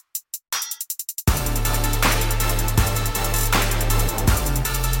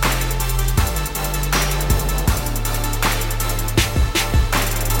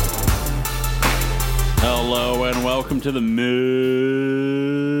welcome to the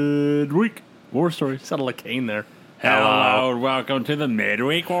Midweek War Stories. Sounded like Kane there. Hello, welcome to the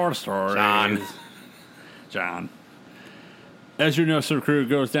Midweek War Stories. John. As your No Sir crew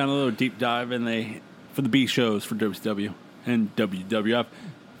goes down a little deep dive for the B shows for WCW and WWF,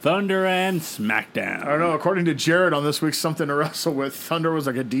 Thunder and SmackDown. I don't know. According to Jared on this week's Something to Wrestle With, Thunder was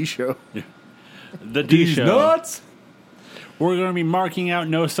like a D show. Yeah. The D show. Nuts! We're going to be marking out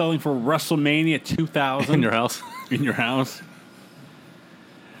no selling for WrestleMania 2000. In your house. In your house.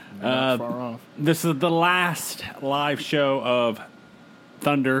 Not far off. This is the last live show of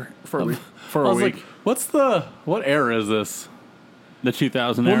Thunder for a week. For I a was week. like, what era is this? The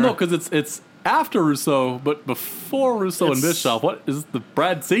 2000 Well, era. no, because it's after Russo, but before Russo and It's- Bischoff. What is this, the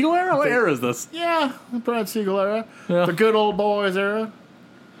Brad Siegel era? What era is this? Yeah, the Brad Siegel era. Yeah. The good old boys era.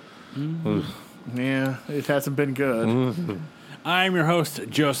 Yeah, it hasn't been good. I'm your host,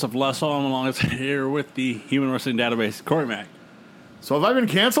 Joseph Lessel. I'm along here with the Human Wrestling Database, Corey Mack. So have I been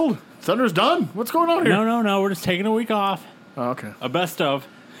canceled? Thunder's done? What's going on here? No, we're just taking a week off. Oh, okay. A best of.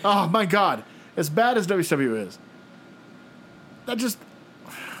 Oh, my God. As bad as WCW is,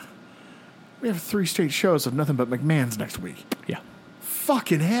 we have 3 straight shows of nothing but McMahon's next week. Yeah.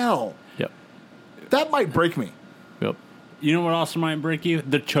 Fucking hell. Yep. That might break me. Yep. You know what also might break you?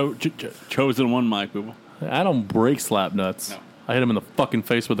 The chosen one, Mike Booble. I don't break slap nuts. No. I hit him in the fucking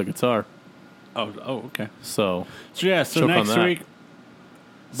face with a guitar. Oh, okay. So, So Choke on next that. week,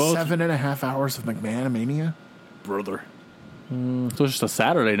 both 7.5 hours of McMahon-mania? brother. so it's just a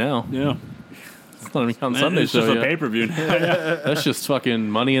Saturday now. Yeah, It's not even on Sunday it's show just a yet. pay-per-view. That's just fucking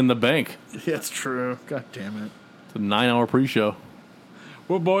money in the bank. That's true. God damn it. It's a 9-hour pre-show.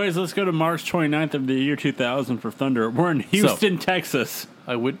 Well, boys, let's go to March 29th of the year 2000 for Thunder. We're in Houston, Texas.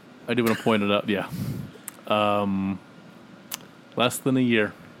 I do want to point it out. Yeah. Less than a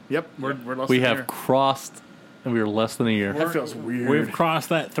year. Yep, we're less We than have here. crossed, and we are less than a year. That feels weird. We've crossed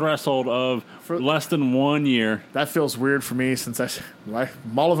that threshold of less than 1 year. That feels weird for me since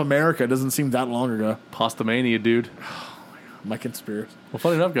Mall of America doesn't seem that long ago. Pastamania, dude. My conspiracy. Well,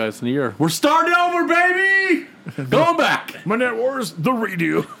 funny enough, guys, in a year. We're starting over, baby! Going back! Monday Night Wars, the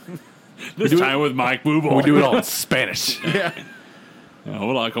redo. This time with Mike Booble. We do it all in Spanish. Yeah.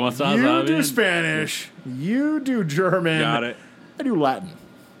 Hola, ¿cómo estás? You do Spanish. You do German. Got it. I do Latin.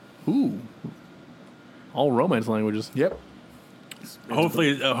 Ooh. All Romance languages. Yep.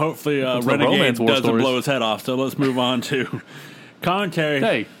 Hopefully, the Renegade romance war doesn't stories. blow his head off. So let's move on to commentary.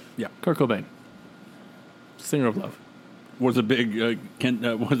 Hey. Yeah. Kurt Cobain. Singer of Love. Was a big Big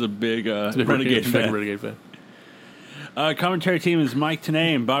Renegade fan. Renegade fan. Commentary team is Mike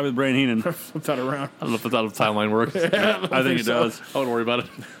Tenay and Bobby the Brain Heenan. Flip that around. I don't know if that's how the timeline works. I think it does. I wouldn't worry about it.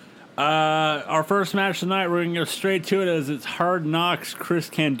 Our first match tonight, we're going to go straight to it as it's Hard Knocks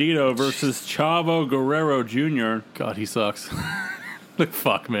Chris Candido versus Chavo Guerrero Jr. God, he sucks. Like,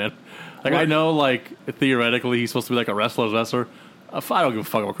 fuck, man. Like, I know, like, theoretically, he's supposed to be like a wrestler's wrestler. I don't give a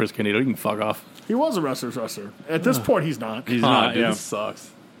fuck about Chris Candido. He can fuck off. He was a wrestler's wrestler. At this point, he's not. He's Ah, not, dude, yeah. this sucks.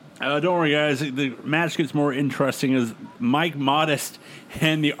 Don't worry, guys. The match gets more interesting as Mike Modest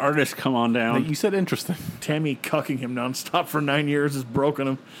and the artist come on down. You said interesting. Tammy cucking him nonstop for 9 years has broken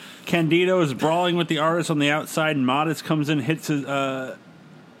him. Candido is brawling with the artist on the outside, and Modest comes in, hits his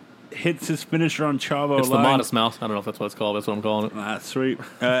finisher on Chavo. It's the allowing- Modest Mouse. I don't know if that's what it's called. That's what I'm calling it. That's sweet.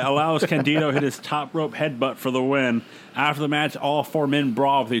 Allows Candido hit his top rope headbutt for the win. After the match, all 4 men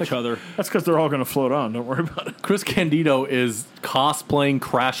brawl with each other. That's because they're all going to float on. Don't worry about it. Chris Candido is cosplaying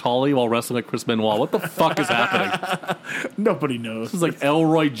Crash Holly while wrestling like Chris Benoit. What the fuck is happening? Nobody knows. This is like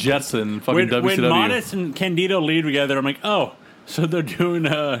Elroy Jetson, fucking When WCW. Modest and Candido lead together, I'm like, oh, so they're doing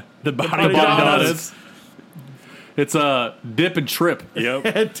the body Body donuts. It's a dip and trip.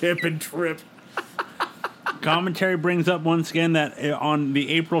 Yep. Tip and trip. Commentary brings up once again that on the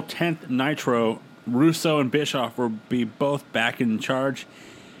April 10th Nitro, Russo and Bischoff will be both back in charge.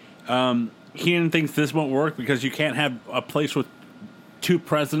 Heenan thinks this won't work because you can't have a place with 2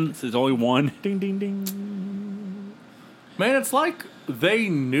 presidents. There's only one. Ding, ding, ding. Man, it's like they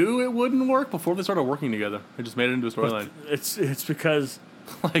knew it wouldn't work before they started working together. They just made it into a storyline. It's because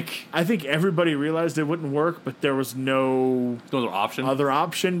Like, I think everybody realized it wouldn't work, but there was no no other option. other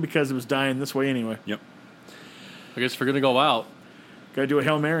option because it was dying this way anyway. Yep. I guess if you're going to go out, Gotta do a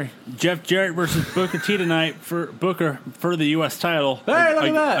Hail Mary. Jeff Jarrett versus Booker T tonight for Booker for the U.S. title. Hey, look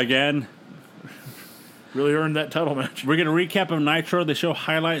at that. Again. Really earned that title match. We're going to recap of Nitro. They show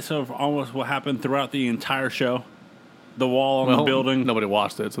highlights of almost what happened throughout the entire show. The wall on the building. Nobody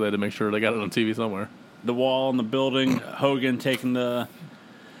watched it, so they had to make sure they got it on TV somewhere. The wall on the building. Hogan taking the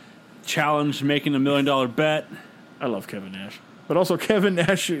challenge, making $1 million bet. I love Kevin Nash. But also Kevin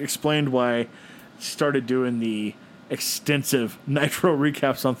Nash explained why he started doing the extensive Nitro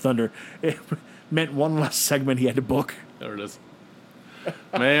recaps on Thunder, it meant one less segment he had to book. There it is.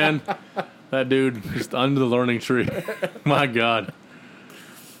 Man, that dude just under the learning tree. My God.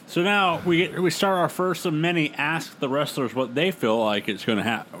 So now we start our first of many Ask the Wrestlers what they feel like it's going to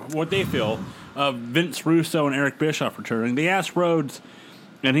happen. What they feel of Vince Russo and Eric Bischoff returning. They asked Rhodes,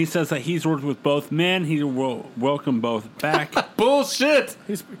 and he says that he's worked with both men. He will welcome both back. Bullshit.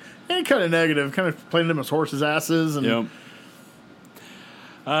 He's kind of negative, kind of playing them as horses' asses. And Yep.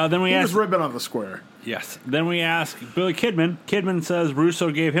 Then we he was asked, ribbon on the square. yes. Then we ask Billy Kidman. Kidman says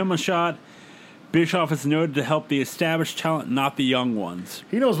Russo gave him a shot. Bischoff is noted to help the established talent, not the young ones.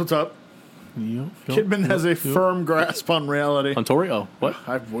 He knows what's up. Kidman has a firm grasp on reality. On Tori? Oh, what?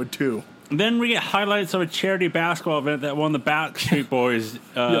 I would too. Then we get highlights of a charity basketball event that one of the Backstreet Boys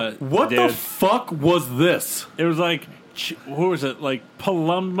What did. the fuck was this? It was like, who was it? Like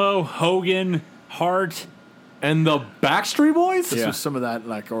Palumbo, Hogan, Hart. And the Backstreet Boys? This Yeah. was some of that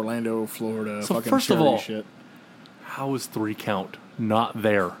like Orlando, Florida. So fucking first of charity all- shit. How is 3 count not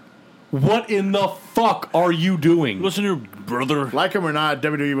there? What in the fuck are you doing? Listen here, brother. Like him or not,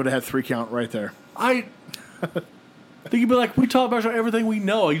 WWE would have had 3 count right there. I think you'd be like, we taught Backstreet everything we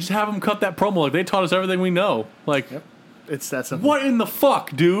know. You just have them cut that promo like they taught us everything we know. Like, It's that simple. what in the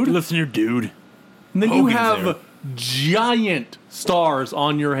fuck, dude? Listen here, dude. And then Hogan's you have there. giant stars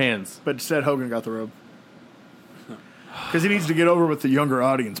on your hands. But instead, Hogan got the robe. Because he needs to get over with the younger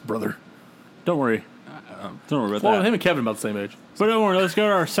audience, brother. Don't worry. Don't worry about Well, that. him and Kevin about the same age. But don't worry. Let's go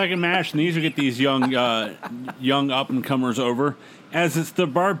to our second match, and these will get these young up and comers over. As it's the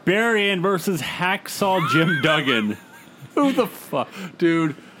Barbarian versus Hacksaw Jim Duggan. Who the fuck,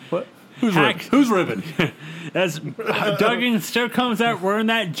 dude? What? Who's Hack- ribbing? Who's ribbing? As Duggan still comes out wearing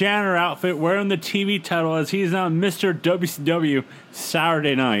that janitor outfit, wearing the TV title, as he's now Mr. WCW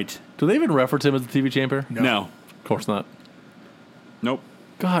Saturday Night. Do they even reference him as the TV champion? No. Of course not. Nope.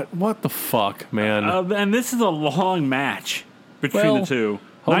 God, what the fuck, man? And this is a long match between Well, the two.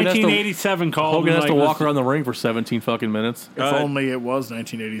 Hogan has to- 1987 called. Hogan has like to walk this- around the ring for 17 fucking minutes. If only it was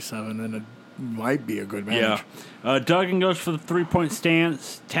 1987, then it might be a good match. Yeah. Duggan goes for the 3-point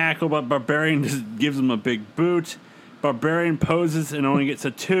stance tackle, but Barbarian just gives him a big boot. Barbarian poses and only gets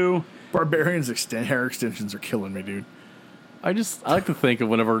a 2. Barbarian's hair extensions are killing me, dude. I like to think of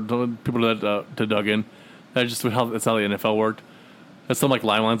whenever people do that to Duggan, that's just that's how the NFL worked. That's some like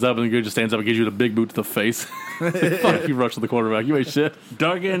line lines up and the guy just stands up and gives you the big boot to the face. Fuck, you rush to the quarterback. You ain't shit.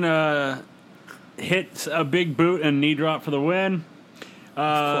 Duggan hits a big boot and knee drop for the win.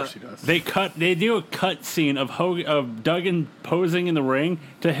 Of course he does. They do a cut scene of Duggan posing in the ring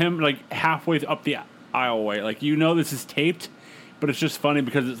to him like halfway up the aisleway. Like this is taped, but it's just funny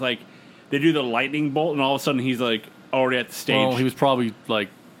because it's like they do the lightning bolt and all of a sudden he's like already at the stage. Well, he was probably like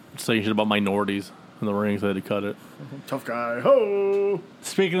saying shit about minorities in the ring, so they had to cut it. Tough guy. Ho!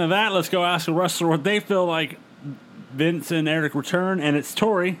 Speaking of that, let's go ask a wrestler what they feel like Vince and Eric return, and it's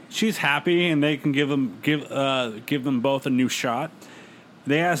Tori. She's happy, and they can give them both a new shot.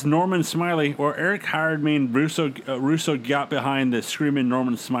 They asked Norman Smiley, or Eric hired me, and Russo got behind the screaming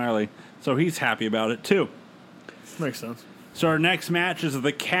Norman Smiley, so he's happy about it too. Makes sense. So our next match is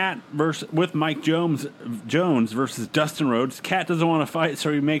the Cat with Mike Jones versus Dustin Rhodes. Cat doesn't want to fight,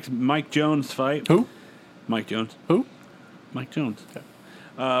 so he makes Mike Jones fight. Who? Mike Jones. Who? Mike Jones.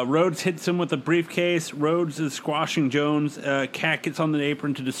 Rhodes hits him with a briefcase. Rhodes is squashing Jones. Cat gets on the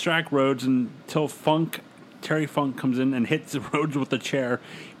apron to distract Rhodes until Terry Funk comes in and hits Rhodes with a chair.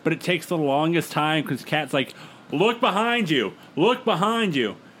 But it takes the longest time because Cat's like, look behind you. Look behind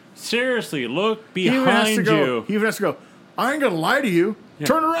you. Seriously, look behind you. He even has to go, I ain't going to lie to you.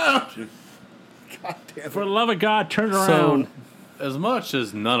 Turn around. God damn it. For the love of God, turn around. So, as much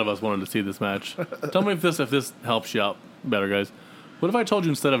as none of us wanted to see this match, tell me if this helps you out better, guys. What if I told you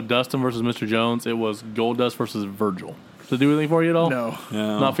instead of Dustin versus Mr. Jones, it was Goldust versus Virgil? Does it do anything for you at all? No.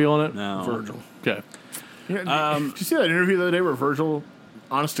 Not feeling it? No. Virgil. Okay. Did you see that interview the other day where Virgil,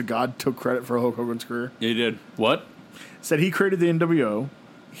 honest to God, took credit for Hulk Hogan's career? Yeah, he did. What? Said he created the NWO.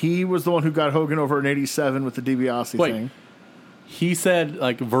 He was the one who got Hogan over in '87 with the DiBiase Wait. thing. He said,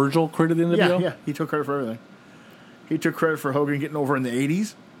 like, Virgil created the NWO? Yeah. He took credit for everything. He took credit for Hogan getting over in the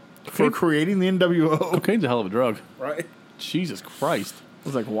 '80s for creating the NWO. Cocaine's a hell of a drug. Right? Jesus Christ. I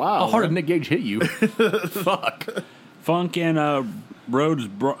was like, wow. How hard did man. Nick Gage hit you? Fuck. Funk and Rhodes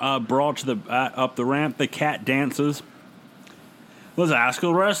brawl to up the ramp. The Cat dances. Let's ask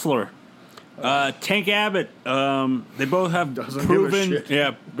a wrestler. Tank Abbott. They both have Doesn't give a proven. shit.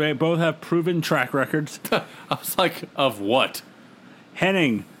 Yeah, they both have proven track records. I was like, of what?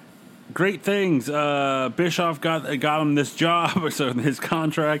 Henning. Great things. Bischoff got him this job, so his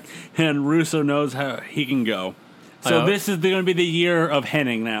contract, and Russo knows how he can go. So this is going to be the year of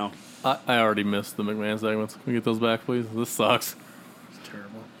Hennig now. I already missed the McMahon segments. Can we get those back, please? This sucks. It's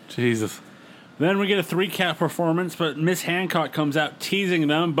terrible. Jesus. Then we get a 3-count performance, but Miss Hancock comes out teasing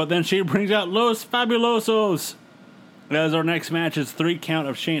them, but then she brings out Los Fabulosos. As our next match is 3-count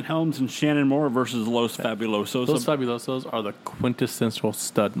of Shane Helms and Shannon Moore versus Los Fabulosos Those Fabulosos are the quintessential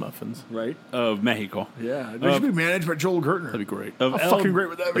stud muffins. Right? of Mexico. Yeah. They should be managed by Joel Gertner. That'd be great. Of How El, fucking great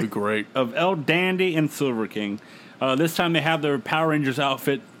would that That'd be? be great. of El Dandy and Silver King. This time they have their Power Rangers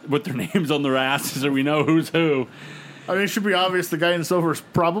outfit with their names on their asses, so we know who's who. I mean, it should be obvious the guy in silver is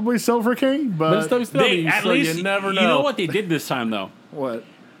probably Silver King, But but... it's WCW, At so least you never know. You know what they did this time, though. What?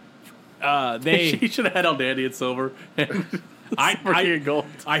 She should have had El Dandy in silver and Silver King in gold.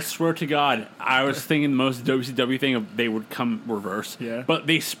 I swear to God, I was thinking the most WCW thing of they would come reverse. Yeah. But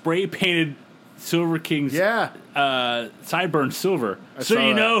they spray painted Silver King's Yeah. sideburn silver, so saw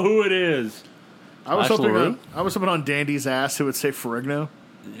you that. know who it is. I was Lash hoping LaRue? on Dandy's ass it would say Ferrigno.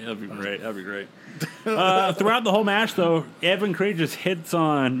 Yeah, that'd be great. That'd be great. Throughout the whole match, though, Evan Craig just hits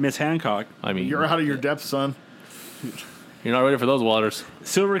on Miss Hancock. I mean, You're out of your depth, son. you're not ready for those waters.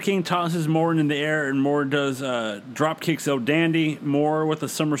 Silver King tosses Moore in the air, and Moore does drop kicks El Dandy. Moore with a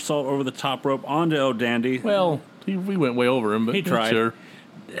somersault over the top rope onto El Dandy. Well, we went way over him, but He tried. Sure.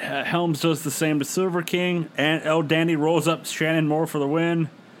 Helms does the same to Silver King, and El Dandy rolls up Shannon Moore for the win.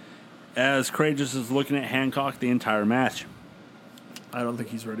 As Craig just is looking at Hancock the entire match. I don't think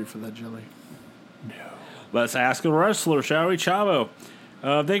he's ready for that jelly. Let's ask a wrestler, shall we, Chavo?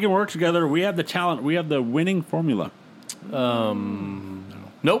 If they can work together, we have the talent. We have the winning formula. Nope.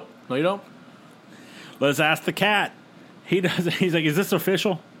 No, you don't. Let's ask the cat. He's like, is this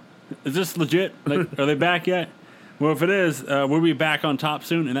official? Is this legit? Like, are they back yet? Well, if it is, we'll be back on top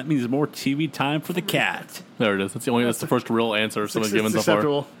soon, and that means more TV time for the cat. There it is. That's the first real answer someone's given It's so far.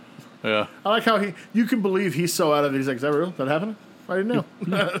 acceptable. Yeah. I like how you can believe he's so out of it. He's like, is that real? Is that happening? I didn't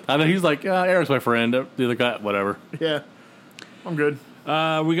know. I know he's like, Eric's my friend. The other guy, whatever. Yeah. I'm good.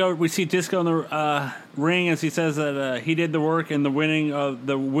 We see Disco in the ring as he says that he did the work and the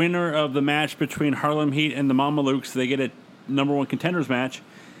winner of the match between Harlem Heat and the Mamalukes. They get a #1 contenders match.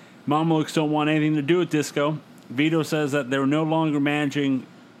 Mamalukes don't want anything to do with Disco. Vito says that they're no longer managing.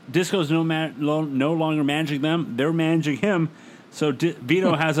 Disco's no longer managing them. They're managing him. So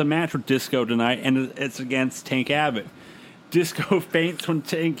Vito has a match with Disco tonight, and it's against Tank Abbott. Disco faints when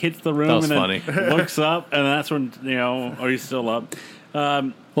Tank hits the room That was and then funny. looks up, and that's when, he's still up.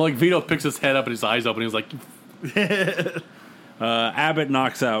 Well, like Vito picks his head up and his eyes open. He's like, Abbott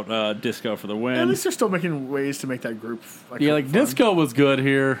knocks out Disco for the At win. least they're still making ways to make that group yeah, like fun. Disco was good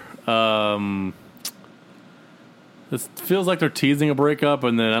here. This feels like they're teasing a breakup,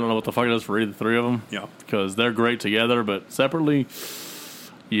 and then I don't know what the fuck it is for either three of them. Yeah. Because they're great together, but separately,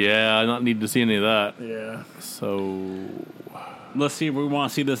 yeah, I not need to see any of that. Yeah. So, Let's see if we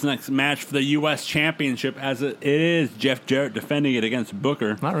want to see this next match for the U.S. Championship, as it is Jeff Jarrett defending it against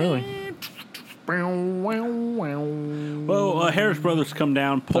Booker. not really. Well, Harris Brothers come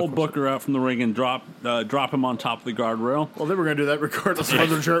down, pull Booker out from the ring, and drop him on top of the guardrail. Well, they were going to do that regardless of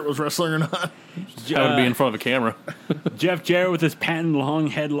whether Jarrett was wrestling or not. I would be in front of a camera. Jeff Jarrett with his patent long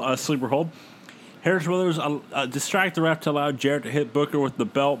head sleeper hold. Harris Brothers distract the ref to allow Jarrett to hit Booker with the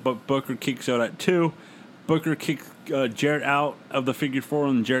belt, but Booker kicks out at 2. Booker kicks Jarrett out of the figure 4,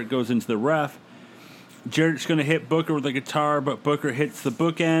 and Jarrett goes into the ref. Jarrett's going to hit Booker with a guitar, but Booker hits the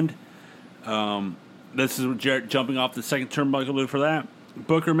bookend. This is Jarrett jumping off the second turnbuckle for that.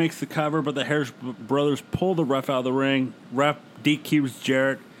 Booker makes the cover, but the Harris Brothers pull the ref out of the ring. Ref DQs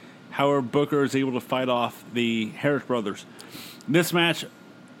Jarrett. However, Booker is able to fight off the Harris Brothers. This match,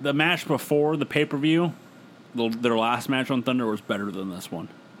 the match before the pay-per-view, their last match on Thunder was better than this one,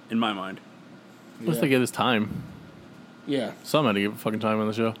 in my mind. At least they get his time. Yeah. Some had to give fucking time on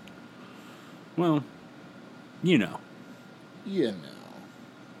the show. Well, you know. Yeah,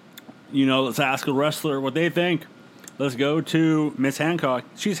 no. Let's ask a wrestler what they think. Let's go to Miss Hancock.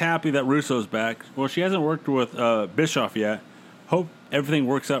 She's happy that Russo's back. Well, she hasn't worked with Bischoff yet. Hope everything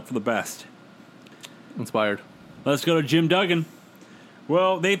works out for the best. Inspired. Let's go to Jim Duggan.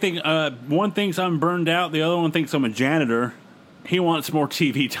 Well, they think one thinks I'm burned out. The other one thinks I'm a janitor. He wants more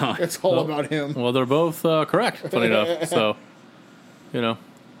TV time. It's all about him. Well, they're both correct, funny enough. So,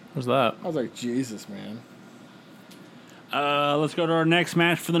 there's that. I was like, Jesus, man. Let's go to our next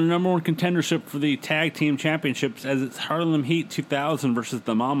match for the #1 contendership for the Tag Team Championships, as it's Harlem Heat 2000 versus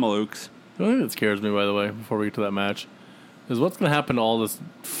the Mamalukes. The only thing that scares me, by the way, before we get to that match, is what's going to happen to all this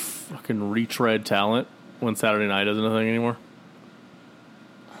fucking retread talent when Saturday Night isn't a thing anymore.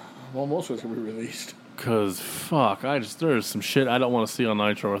 Well, most of it's going to be released. Because, fuck, there's some shit I don't want to see on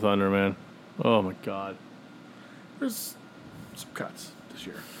Nitro or Thunder, man. Oh, my God. There's some cuts this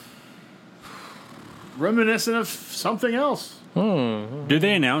year. Reminiscent of something else. Did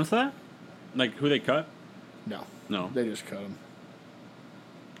they announce that? Like who they cut? No, No. they just cut him.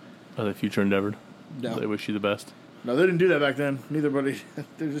 Are they future endeavored? No. They wish you the best. No, they didn't do that back then. Neither, buddy.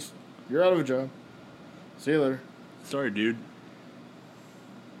 They're just, you're out of a job. See you later. Sorry, dude.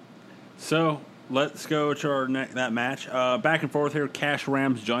 So let's go to our that match. Back and forth here. Cash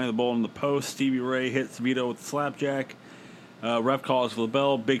rams Johnny the Bull in the post. Stevie Ray hits Vito with the slapjack. Ref calls for the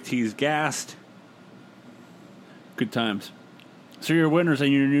bell. Big T's gassed. Good times. So your winners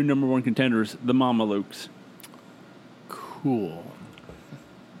and your new number one contenders, the Mama Lukes. Cool.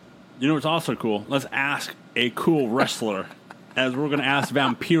 You know what's also cool? Let's ask a cool wrestler, as we're going to ask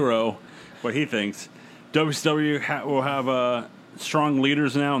Vampiro what he thinks. WCW will have strong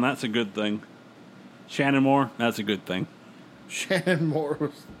leaders now, and that's a good thing. Shannon Moore, that's a good thing. Shannon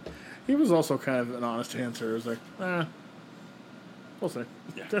Moore he was also kind of an honest answer. It was like, we'll see.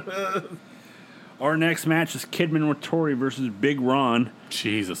 Our next match is Kidman with Tori versus Big Ron.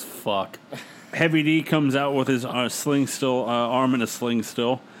 Jesus fuck. Heavy D comes out with his sling still, arm in a sling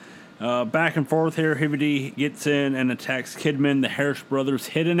still. Back and forth here. Heavy D gets in and attacks Kidman. The Harris brothers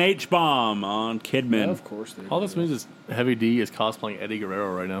hit an H-bomb on Kidman. Yeah, of course they All do. this means is Heavy D is cosplaying Eddie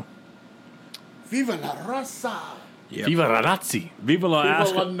Guerrero right now. Viva la raza! Yep. Viva Razzi. Viva la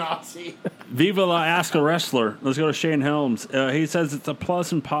Viva la Ask, Nazi! Viva la Ask a Wrestler. Let's go to Shane Helms. He says it's a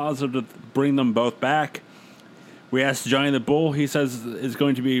plus and positive to bring them both back. We asked Johnny the Bull. He says it's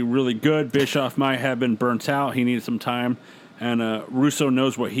going to be really good. Bischoff might have been burnt out. He needed some time. And Russo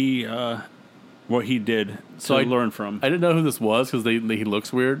knows what he did to learn from. I didn't know who this was because he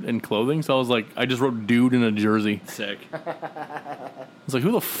looks weird in clothing. So I was like, I just wrote dude in a jersey. Sick. I was like,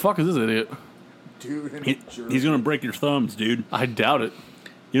 who the fuck is this idiot? Dude, in a jersey. He's going to break your thumbs, dude. I doubt it.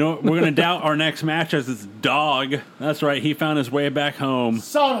 You know what? We're going to doubt our next match as it's Dog. That's right. He found his way back home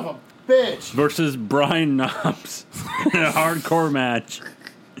Son of a bitch! versus Brian Knobs in a hardcore match.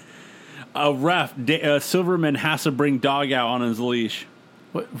 A ref, Silverman has to bring Dog out on his leash.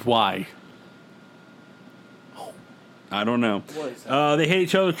 What? Why? I don't know. What is that? They hit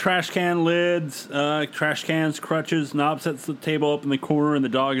each other with trash can lids, trash cans, crutches. Knob sets the table up in the corner, and the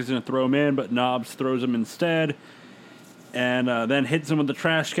Dog is going to throw him in, but Knobs throws him instead. And then hits him with the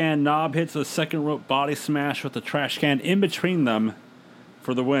trash can. Knob hits a second rope body smash with the trash can in between them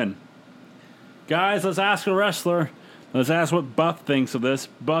for the win. Guys, let's ask a wrestler. Let's ask what Buff thinks of this.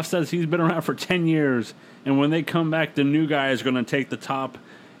 Buff says he's been around for 10 years, and when they come back, the new guy is going to take the top,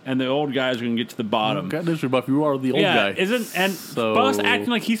 and the old guys are going to get to the bottom. God, this Buff, you are the old guy. So- Buff's acting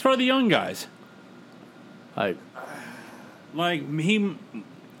like he's part of the young guys. Like, he...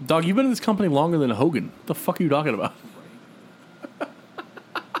 Dog, you've been in this company longer than Hogan. What the fuck are you talking about?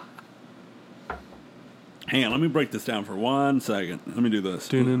 Hang on, let me break this down for 1 second. Let me do this.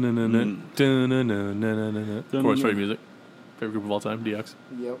 Of course, favorite music. Favorite group of all time, DX.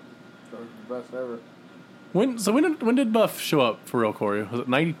 Yep. The best ever. When did Buff show up for real, Corey? Was it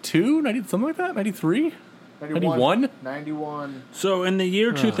 92? 90, something like that? 93? 91? 91. So, in the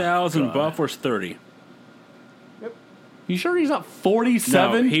year 2000, God. Buff was 30. Yep. You sure he's not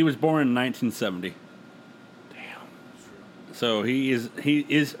 47? No, he was born in 1970. So he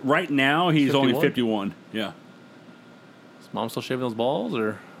is right now. He's only 51. Yeah, Is Mom still shaving those balls,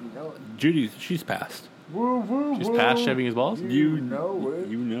 or You know it. Judy, she's passed. Woo, woo, she's woo. past shaving his balls? You know it.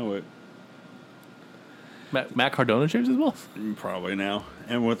 You know it. Matt Cardona shaves his balls? Probably now,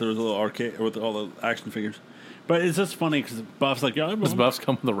 and with those little arcade, with all the action figures. But it's just funny because Buff's like, yeah, Does Buffs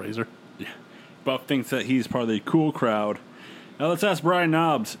come with a razor? Buff thinks that he's part of the cool crowd. Now let's ask Brian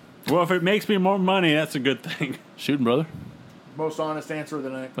Knobs. Well, if it makes me more money, that's a good thing. Shooting, brother. Most honest answer of the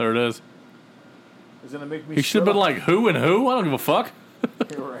night. There it is. Is gonna make me. He should have been like, who and who? I don't give a fuck.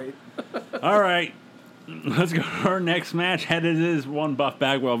 You're right. All right, let's go to our next match. Headed is one Buff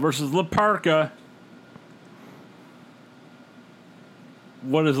Bagwell versus La Parka.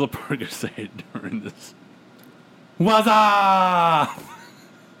 What does La Parka say during this? What's up?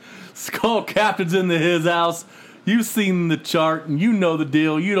 Skull Captain's in his house. You've seen the chart and you know the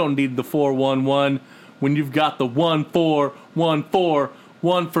deal. You don't need the 411 when you've got the 1414.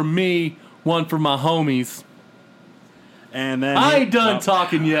 One for me, one for my homies. And then I ain't done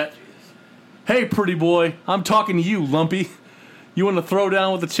talking yet. Hey, pretty boy, I'm talking to you, Lumpy. You want to throw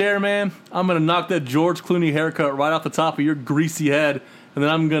down with the chair, man? I'm going to knock that George Clooney haircut right off the top of your greasy head, and then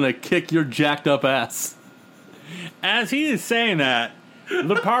I'm going to kick your jacked up ass. As he is saying that,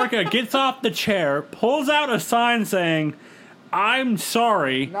 La Parka gets off the chair, pulls out a sign saying, "I'm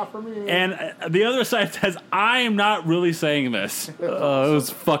sorry," Not for me. and the other side says, "I am not really saying this." It was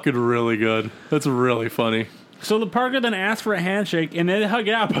fucking really good. That's really funny. So La Parka then asks for a handshake, and they hug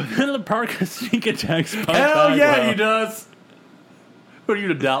out, but then La Parka sneak attacks Buff Hell Bagwell. yeah, he does. Who are you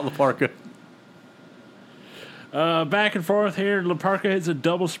to doubt, Laparca? Back and forth here. La Parka hits a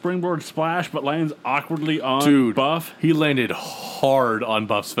double springboard splash, but lands awkwardly on Dude, Buff. he landed hard on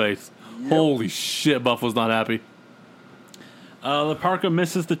Buff's face. Holy shit, Buff was not happy. La Parka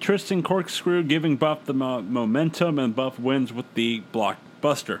misses the Tristan corkscrew, giving Buff the momentum, and Buff wins with the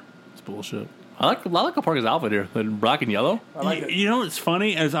blockbuster. It's bullshit. I like Laparca's outfit here. The black and yellow. I like it. You know what's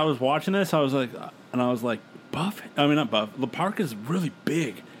funny? As I was watching this, I was like, Buff? I mean, not Buff. La Parka's really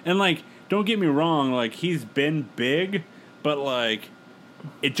big. And, like, don't get me wrong, like, he's been big, but, like,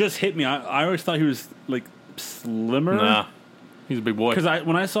 it just hit me. I always thought he was, like, slimmer. Nah, he's a big boy. Because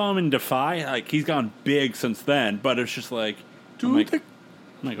when I saw him in Defy, like, he's gone big since then, but it's just like, I'm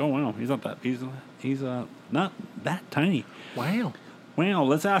like, oh, wow, he's not that, he's not that tiny. Wow. Wow,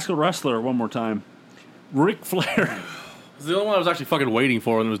 let's ask a wrestler one more time. Ric Flair. It's the only one I was actually fucking waiting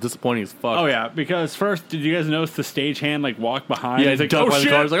for, and it was disappointing as fuck. Oh, yeah, because first, did you guys notice the stagehand, like, walk behind? Yeah, he's he like, ducked oh, behind the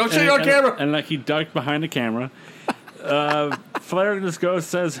shit! car. He's like, oh, shit, you're on camera! And, like, he ducked behind the camera. Flair just goes,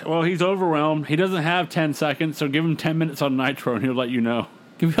 says, well, he's overwhelmed. He doesn't have 10 seconds, so give him 10 minutes on Nitro, and he'll let you know.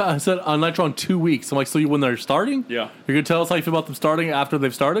 I said on Nitro in 2 weeks. I'm like, so you when they're starting? Yeah. You're going to tell us how you feel about them starting after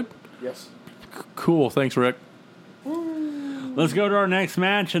they've started? Yes. Cool. Thanks, Rick. Let's go to our next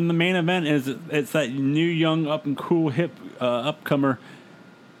match, and the main event it's that new, young, up and cool, hip upcomer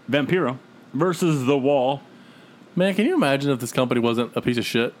Vampiro versus The Wall. Man, can you imagine if this company wasn't a piece of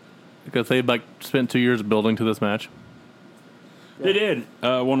shit? Because they like spent 2 years building to this match. They did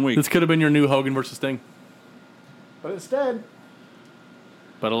 1 week. This could have been your new Hogan versus Sting. But instead,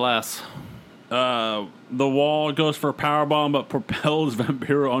 But alas. The Wall goes for a powerbomb, but propels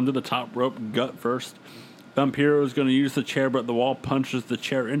Vampiro onto the top rope gut first. Vampiro is going to use the chair, but The Wall punches the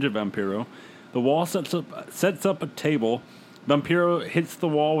chair into Vampiro. The Wall sets up a table. Vampiro hits the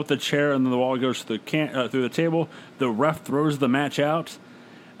Wall with the chair, and then The Wall goes through the table. The ref throws the match out.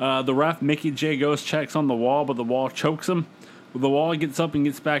 The ref, Mickey J. Ghost, checks on The Wall, but The Wall chokes him. The Wall gets up and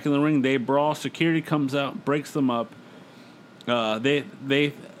gets back in the ring. They brawl. Security comes out, breaks them up.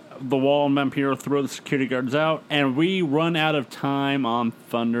 The Wall and Vampiro throw the security guards out, and we run out of time on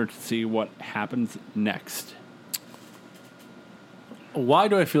Thunder to see what happens next. Why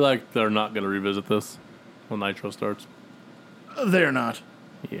do I feel like they're not going to revisit this when Nitro starts? they're not.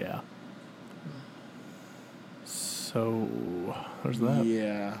 Yeah. So, there's that.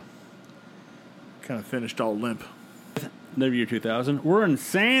 Yeah. Kind of finished all limp. The year 2000. We're in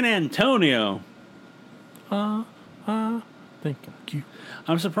San Antonio. Think you.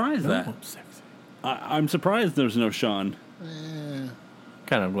 I'm surprised that. I'm sexy. I'm surprised there's no Sean.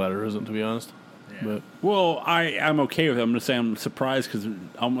 Kind of glad there isn't, to be honest. But Well, I'm okay with it. I'm just saying I'm surprised because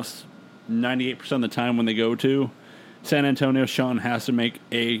almost 98% of the time when they go to San Antonio, Sean has to make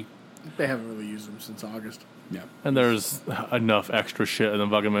a... They haven't really used them since August. Yeah. and there's enough extra shit in the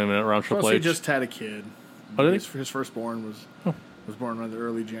fucking minute around Triple Plus, he H. just had a kid. Oh, did he? His firstborn was born around the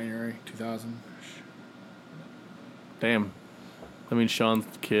early January 2000. Damn. I mean, Sean's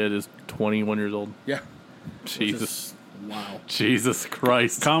kid is 21 years old. Yeah. Jesus. Wow. Jesus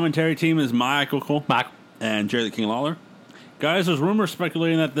Christ. Commentary team is Michael and Jerry the King Lawler. Guys, there's rumors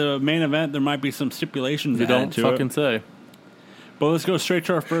speculating that the main event, there might be some stipulations You added don't to fucking it. say. But let's go straight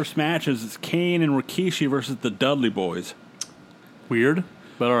to our first match. It's Kane and Rikishi versus the Dudley Boys. Weird,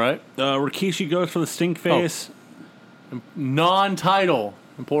 but all right. Rikishi goes for the stink face. Non-title.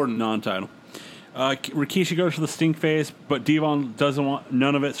 Important. Non-title. Rikishi goes for the stink face, but Devon doesn't want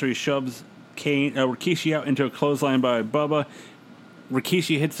none of it, so he shoves Rikishi out into a clothesline by Bubba.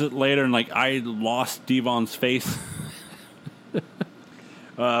 Rikishi hits it later, and I lost Devon's face.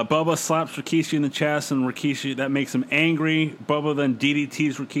 Bubba slaps Rikishi in the chest, and Rikishi, that makes him angry. Bubba then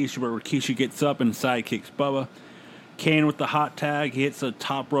DDTs Rikishi, but Rikishi gets up and sidekicks Bubba. Kane with the hot tag, he hits a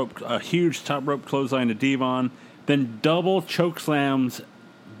huge top rope clothesline to Devon, then double choke slams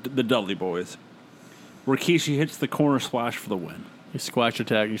the Dudley Boys. Rikishi hits the corner splash for the win. You squashed your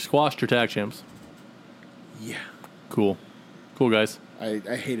tag champs. Yeah. Cool, guys. I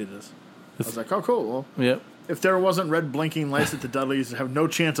hated this. I was like, oh, cool. Well, Yep. if there wasn't red blinking lights at the Dudleys, have no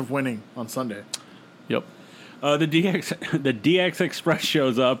chance of winning on Sunday. Yep. The DX Express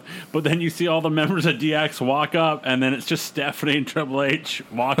shows up, but then you see all the members of DX walk up, and then it's just Stephanie and Triple H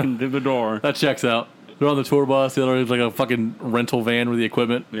walking through the door. That checks out. They're on the tour bus. The other is like a fucking rental van with the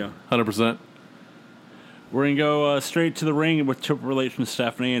equipment. Yeah. 100%. We're going to go straight to the ring with Triple H and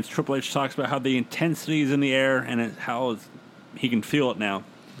Stephanie, and Triple H talks about how the intensity is in the air and how he can feel it now.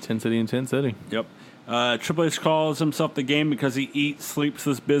 Intensity. Yep. Triple H calls himself the Game because he eats, sleeps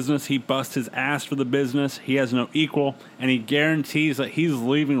this business. He busts his ass for the business. He has no equal, and he guarantees that he's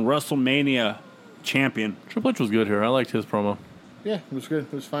leaving WrestleMania champion. Triple H was good here. I liked his promo. Yeah, it was good.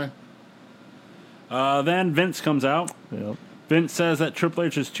 It was fine. Then Vince comes out. Yep. Vince says that Triple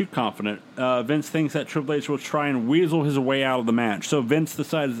H is too confident. Vince thinks that Triple H will try and weasel his way out of the match. So Vince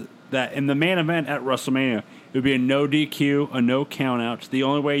decides that in the main event at WrestleMania, it would be a no DQ, a no countout. The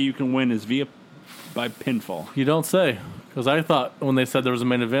only way you can win is by pinfall. You don't say. Because I thought when they said there was a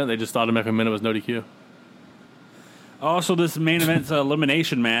main event, they just automatically meant it was no DQ. Also, this main event's an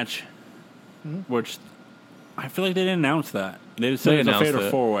elimination match, which I feel like they didn't announce that. They just said it's a fatal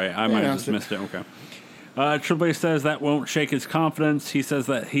four-way. I might have just missed it. Okay. Triple H says that won't shake his confidence. He says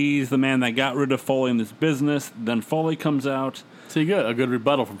that he's the man that got rid of Foley in this business. Then Foley comes out. So you get a good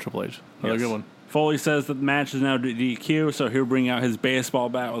rebuttal from Triple H. Another good one. Foley says that the match is now DQ, so he'll bring out his baseball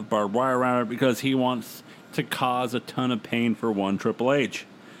bat with barbed wire around it because he wants to cause a ton of pain for one Triple H.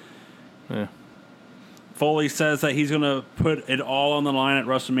 Yeah. Foley says that he's going to put it all on the line at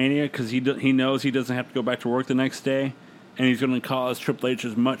WrestleMania because he knows he doesn't have to go back to work the next day, and he's going to cause Triple H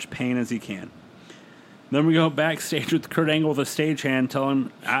as much pain as he can. Then we go backstage with Kurt Angle with a stagehand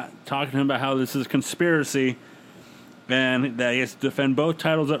talking to him about how this is a conspiracy and that he has to defend both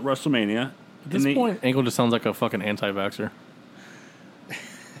titles at WrestleMania. At this point, Angle just sounds like a fucking anti-vaxxer.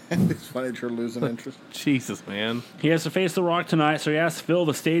 It's funny that you're losing interest. Jesus, man. He has to face The Rock tonight, so he asks Phil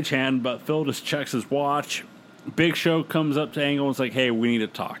the stagehand, but Phil just checks his watch. Big Show comes up to Angle and is like, hey, we need to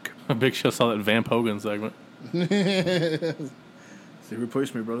talk. Big Show saw that Vamp Hogan segment. See,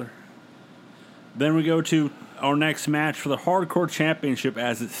 replace me, brother. Then we go to our next match for the Hardcore Championship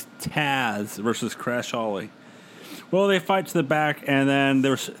as it's Taz versus Crash Holly. Well, they fight to the back, and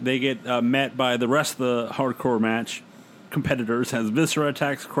then they get met by the rest of the Hardcore match competitors as Viscera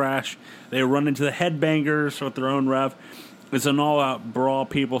attacks Crash. They run into the Headbangers with their own ref. It's an all-out brawl,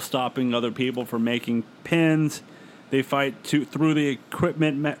 people stopping other people from making pins. They fight through the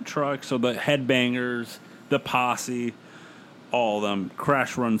equipment truck, so the Headbangers, the Posse, all of them.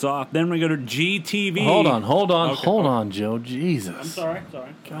 Crash runs off. Then we go to GTV. Hold on, Joe. Jesus. I'm sorry.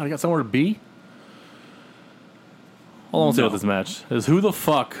 God, I got somewhere to be? All I want to say about this match is who the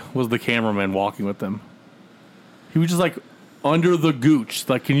fuck was the cameraman walking with them? He was just like under the gooch.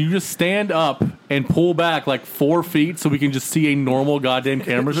 Like, can you just stand up and pull back like 4 feet so we can just see a normal goddamn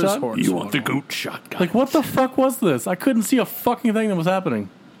camera shot? You want the gooch shot, guys. Like, what the fuck was this? I couldn't see a fucking thing that was happening.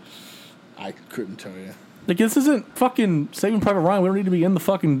 I couldn't tell you. Like, this isn't fucking Saving Private Ryan. We don't need to be in the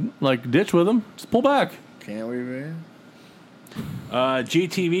fucking, like, ditch with him. Just pull back. Can't we, man?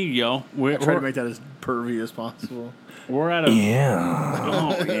 GTV, yo. I try to make that as pervy as possible. We're at a... Yeah.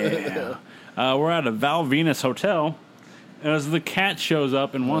 Oh, yeah. We're at a Val Venus hotel as the cat shows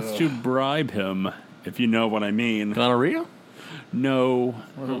up and wants to bribe him, if you know what I mean. Gonorrhea? No.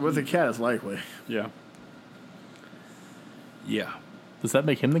 With the cat, it's likely. Yeah. Yeah. Does that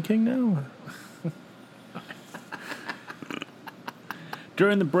make him the king now?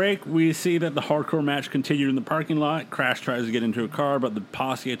 During the break, we see that the hardcore match continued in the parking lot. Crash tries to get into a car, but the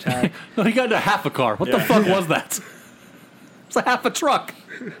posse attack. No, he got into half a car. What the fuck was that? It's a half a truck.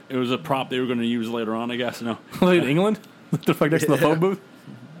 It was a prop they were going to use later on, I guess. No. In England? The fuck next to the phone booth?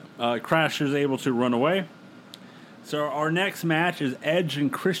 Crash is able to run away. So our next match is Edge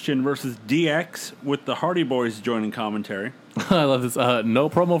and Christian versus DX with the Hardy Boys joining commentary. I love this.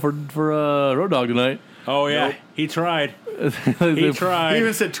 No promo for Road Dogg tonight. Oh, yeah. Nope. He tried. He tried.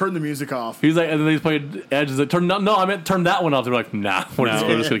 even said, turn the music off. He's like, and then they played Edge. He's like, I meant turn that one off. They're like, nah, we're just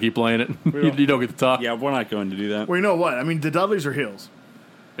going to keep playing it. You don't get to talk. Yeah, we're not going to do that. Well, you know what? I mean, the Dudleys are heels.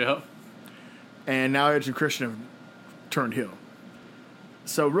 Yep. And now Edge and Christian have turned heel.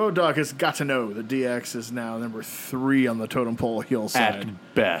 So Road Dogg has got to know that DX is now number 3 on the totem pole heel side.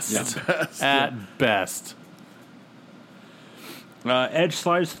 At best. At best. Edge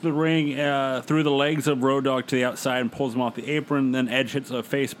slides through the ring through the legs of Road Dogg to the outside and pulls him off the apron. Then Edge hits a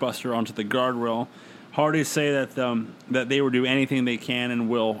face buster onto the guardrail. Hardys say that that they will do anything they can and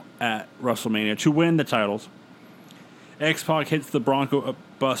will at WrestleMania to win the titles. X-Pac hits the Bronco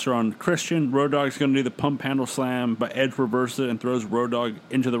Buster on Christian. Road Dogg's going to do the pump handle slam, but Edge reverses it and throws Road Dogg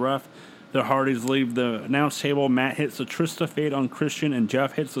into the ref. The Hardys leave the announce table. Matt hits the Trista Fade on Christian, and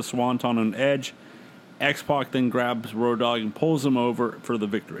Jeff hits the Swanton on Edge. X-Pac then grabs Road Dogg and pulls him over for the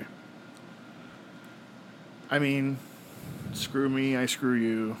victory. I mean, screw me, I screw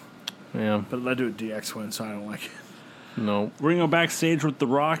you. Yeah. But it led to a DX win, so I don't like it. No. We're going to go backstage with The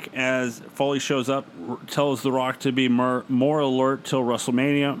Rock as Foley shows up, tells The Rock to be more alert till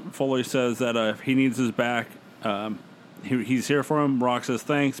WrestleMania. Foley says that if he needs his back, he's here for him. Rock says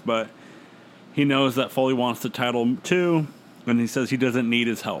thanks, but He knows that Foley wants the title too, and he says he doesn't need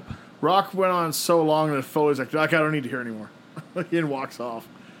his help. Rock went on so long that Foley's like, I don't need to hear anymore. And walks off.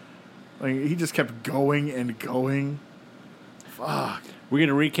 Like, he just kept going and going. Fuck. We're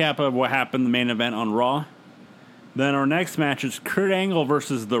going to recap of what happened in the main event on Raw. Then our next match is Kurt Angle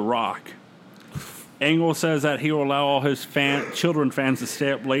versus The Rock. Angle says that he will allow all his children fans to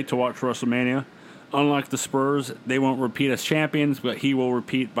stay up late to watch WrestleMania. Unlike the Spurs, they won't repeat as champions, but he will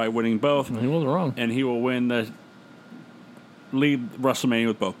repeat by winning both. He wasn't wrong. And he will win the lead WrestleMania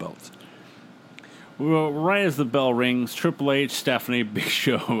with both belts. Well, right as the bell rings, Triple H, Stephanie, Big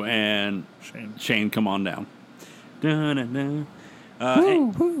Show, and Shane come on down. There it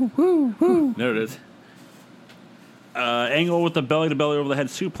is. Angle with the belly-to-belly over-the-head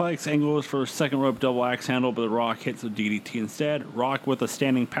suplex. Angle is for a second rope double axe handle, but The Rock hits a DDT instead. Rock with a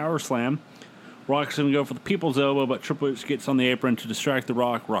standing power slam. Rock's going to go for the people's elbow, but Triple H gets on the apron to distract The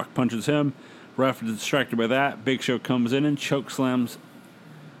Rock. Rock punches him. Ref is distracted by that. Big Show comes in and chokeslams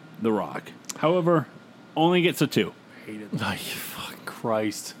The Rock. However, only gets a 2. Hate it. Oh, you fucking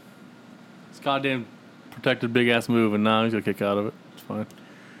Christ. This goddamn protected big-ass move, and now he's going to kick out of it. It's fine.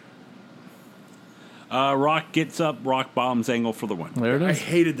 Rock gets up. Rock bombs Angle for the win. There it I is.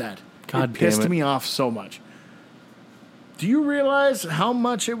 hated that. God it pissed damn it. me off so much. Do you realize how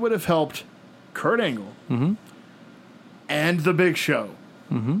much it would have helped Kurt Angle and The Big Show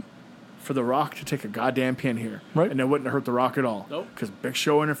for The Rock to take a goddamn pin here? Right. And it wouldn't hurt The Rock at all. Nope. Because Big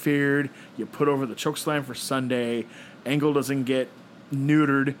Show interfered. You put over the chokeslam for Sunday. Angle doesn't get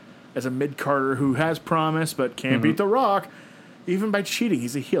neutered as a mid-carder who has promise but can't beat The Rock. Even by cheating.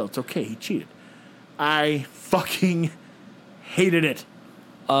 He's a heel. It's okay. He cheated. I fucking hated it.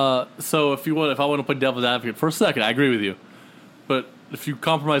 So if I want to play devil's advocate for a second, I agree with you. But if you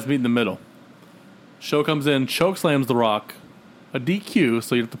compromise me in the middle, Show comes in, chokeslams The Rock, a DQ,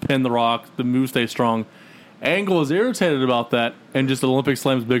 so you have to pin The Rock, the move stays strong. Angle is irritated about that and just Olympic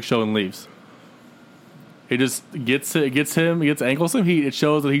slams Big Show and leaves. He just gets Angle some heat. It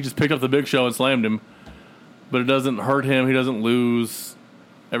shows that he just picked up the Big Show and slammed him, but it doesn't hurt him. He doesn't lose.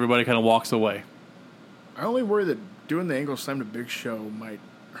 Everybody kind of walks away. I only worry that doing the Angle slam to Big Show might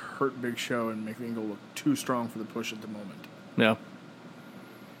hurt Big Show and make the Angle look too strong for the push at the moment. Yeah.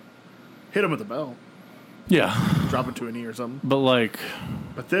 Hit him with the belt. Yeah. Drop it to a knee or something.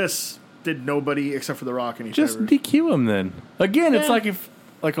 But this did nobody except for The Rock any just favors. DQ him then. Again, it's Yeah.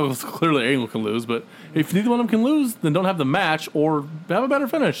 clearly Angle can lose, but if neither one of them can lose, then don't have the match or have a better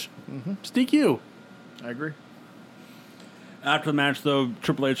finish. Just DQ. I agree. After the match, though,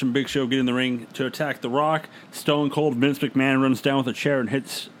 Triple H and Big Show get in the ring to attack The Rock. Stone Cold Vince McMahon runs down with a chair and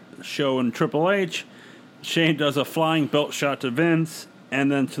hits Show and Triple H. Shane does a flying belt shot to Vince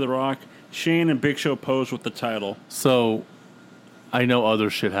and then to The Rock. Shane and Big Show pose with the title. So, I know other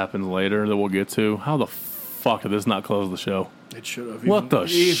shit happens later that we'll get to. How the fuck did this not close the show? It should have. What the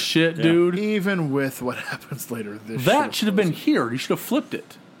shit, dude? Even with what happens later, this That should have been here. You should have flipped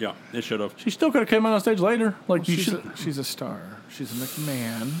it. Yeah, it should have. She still could have come out on stage later. Like, you should She's a star. She's a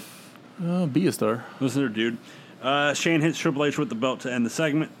McMahon. be a star. Listen to her, dude. Shane hits Triple H with the belt to end the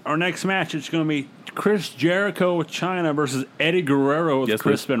segment. Our next match is going to be Chris Jericho with China versus Eddie Guerrero with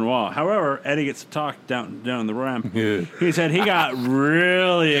Chris Benoit. However, Eddie gets to talk down the ramp. Yeah. He said he got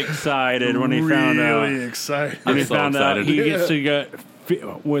really excited when he found out. Really excited. When he I'm so found out excited. he gets to get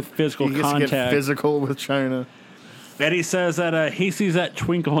with physical He gets to contact. get physical with China. Eddie says that he sees that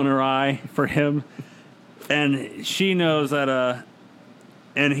twinkle in her eye for him, and she knows that.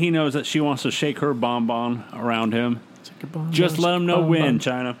 And he knows that she wants to shake her bonbon around him. Just let him know when,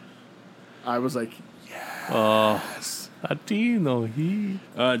 China. I was like, Latino, he.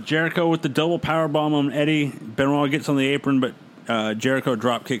 Jericho with the double power bomb on Eddie. Benoit gets on the apron, but Jericho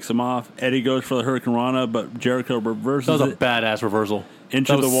drop kicks him off. Eddie goes for the Hurricane Rana, but Jericho reverses That was a it badass reversal.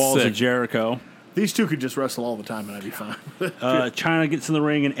 into That the was walls sick. of Jericho. these two could just wrestle all the time and I'd be fine. China gets in the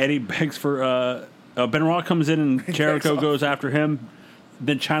ring, and Eddie begs for... Benoit comes in, and Jericho goes after him.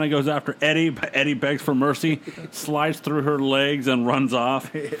 Then China goes after Eddie, but Eddie begs for mercy, slides through her legs, and runs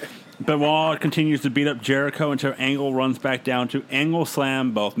off. Benoit continues to beat up Jericho until Angle runs back down to Angle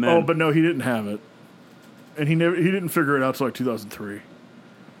slam both men. Oh, but no, he didn't have it. And he didn't figure it out till like 2003.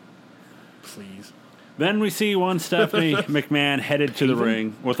 Please. Then we see one Stephanie McMahon headed to the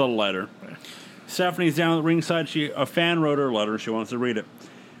ring with a letter. Stephanie's down at the ringside. A fan wrote her a letter. She wants to read it.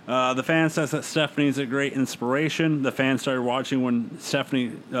 The fan says that Stephanie's a great inspiration. The fan started watching when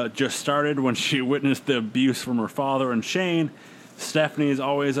Stephanie just started, when she witnessed the abuse from her father and Shane. Stephanie is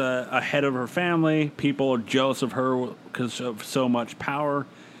always ahead of her family. People are jealous of her because of so much power.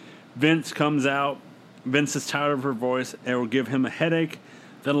 Vince comes out. Vince is tired of her voice. It will give him a headache.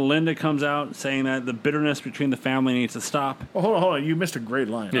 Then Linda comes out saying that the bitterness between the family needs to stop. Oh, hold on. You missed a great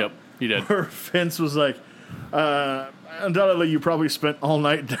line. Yep, you did. Where Vince was like, undoubtedly, you probably spent all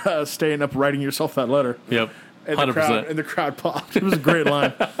night staying up writing yourself that letter. Yep, And 100%. the crowd popped. It was a great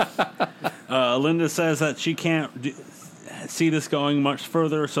line. Linda says that she can't see this going much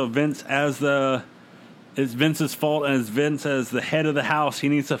further, so Vince, it's Vince's fault, and as Vince as the head of the house, he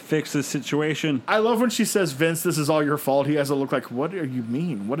needs to fix this situation. I love when she says, Vince, this is all your fault. He has to look like, what do you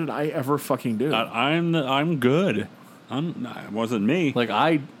mean? What did I ever fucking do? I'm good. It wasn't me. Like,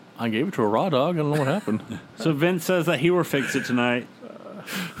 I gave it to a raw dog. I don't know what happened. So Vince says that he will fix it tonight,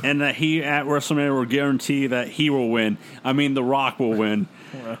 and that he at WrestleMania will guarantee that he will win. I mean, The Rock will win.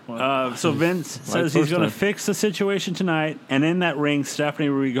 So Vince says he's going to fix the situation tonight, and in that ring, Stephanie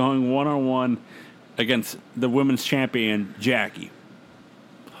will be going one-on-one against the women's champion, Jackie.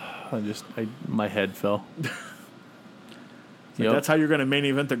 My head fell. That's how you're going to main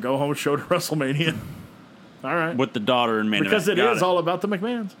event the go-home show to WrestleMania. All right. With the daughter in main because event. it is all about the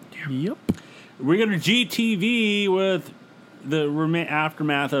McMahons. Yep. We go to GTV with the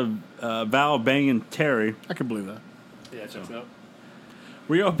aftermath of Val banging Terry. I can believe that. Yeah, checks out.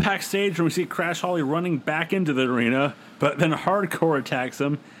 We go backstage and we see Crash Holly running back into the arena, but then Hardcore attacks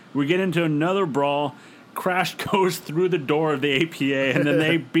him. We get into another brawl. Crash goes through the door of the APA, and then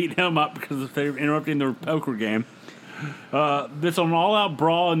they beat him up because they're interrupting their poker game. There's an all-out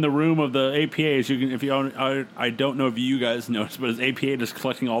brawl in the room of the APA. I don't know if you guys noticed, but it's APA just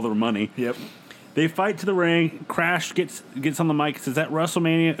collecting all their money. Yep. They fight to the ring. Crash gets on the mic and says, at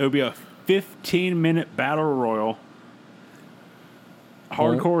WrestleMania, it'll be a 15-minute battle royal.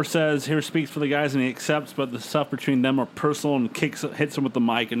 Hardcore says, here speaks for the guys, and he accepts, but the stuff between them are personal, and hits him with the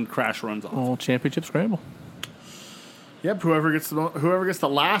mic, and Crash runs off. Oh, championship scramble. Yep, whoever gets the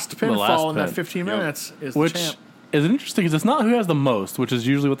last pinfall in that 15 minutes is the champ. Is interesting because it's not who has the most, which is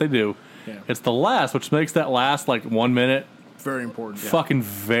usually what they do. Yeah. It's the last, which makes that last like 1 minute Very important. fucking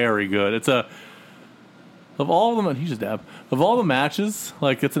very good. It's of all of them, he just dab. Of all the matches,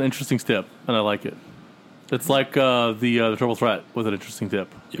 like it's an interesting step, and I like it. It's like the Triple Threat with an interesting tip.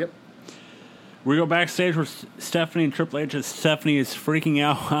 Yep. We go backstage with Stephanie and Triple H. Stephanie is freaking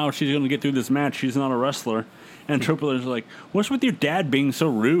out how she's going to get through this match. She's not a wrestler. And Triple H is like, what's with your dad being so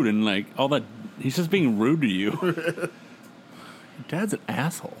rude and like all that? He's just being rude to you. Your dad's an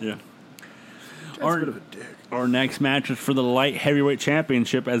asshole. Yeah. That's a bit of a dick. Our next match is for the light heavyweight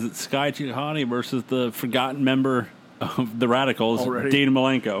championship as it's Sky Ciccone versus the forgotten member of the Radicals, Already. Dean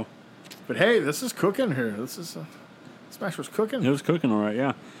Malenko. But hey, this is cooking here. This match was cooking. It was cooking all right,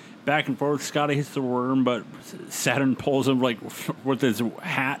 yeah. Back and forth, Scotty hits the worm, but Saturn pulls him like with his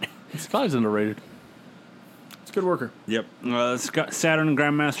hat. This guy's underrated. It's a good worker. Yep. Saturn and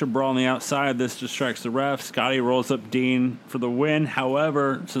Grandmaster brawl on the outside. This distracts the ref. Scotty rolls up Dean for the win.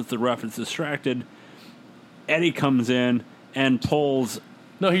 However, since the ref is distracted, Eddie comes in and pulls.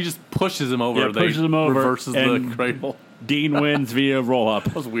 No, he just pushes him over. Yeah, pushes him over, reverses the and cradle. Dean wins via roll up.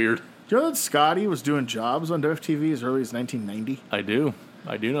 That was weird. Do you know that Scotty was doing jobs on WFTV as early as 1990? I do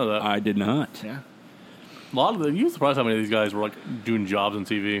know that. I did not. Yeah. A lot of the, you were surprised how many of these guys were like doing jobs on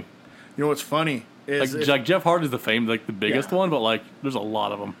TV. You know what's funny is Like Jeff Hardy's the biggest Yeah. one, but like there's a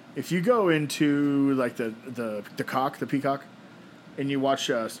lot of them. if you go into like the Peacock, and you watch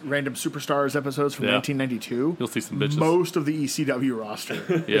random Superstars episodes from Yeah. 1992, You'll see some bitches. most of the ECW roster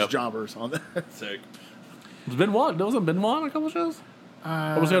is Yep. jobbers on that. Sick. Was Benoit? Wasn't Benoit on a couple shows?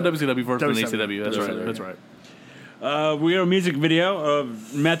 Or was he on WCW first and WCW. ECW? That's right. WCW, That's yeah. right. We have a music video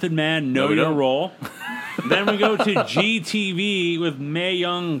of Method Man, Know No, we Your don't. Role. Then we go to GTV with Mae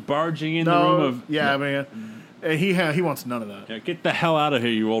Young barging in the room of. yeah, I mean, he wants none of that. Yeah, get the hell out of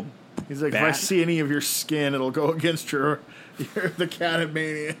here, you old. He's like, if I Bat. see any of your skin, it'll go against the Cat of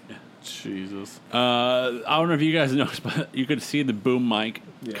Mania. Jesus. I don't know if you guys noticed, but you could see the boom mic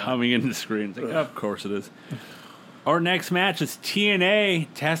Yeah. coming into the screen. It's like, of course it is. Our next match is TNA,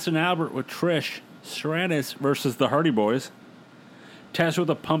 Tess and Albert with Trish Stratus versus the Hardy Boys. Tess with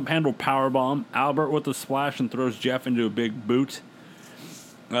a pump handle powerbomb. Albert with a splash and throws Jeff into a big boot.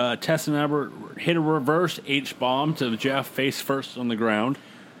 Tess and Albert hit a reverse H-bomb to Jeff face first on the ground.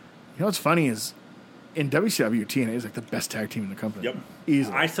 You know what's funny is in WCW, TNA is like the best tag team in the company.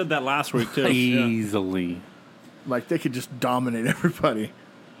 Easily. I said that last week, too. Yeah. Easily. Like, they could just dominate everybody.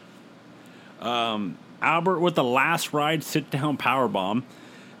 Albert with the last ride sit-down powerbomb.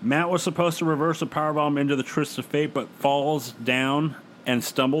 Matt was supposed to reverse a powerbomb into the Twist of Fate, but falls down and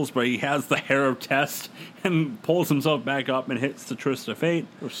stumbles, but he has the hair of Tess and pulls himself back up and hits the Twist of Fate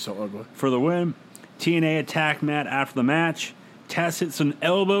They're so ugly. for the win. TNA attack Matt after the match. Tess hits an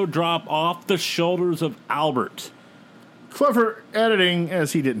elbow drop off the shoulders of Albert. Clever editing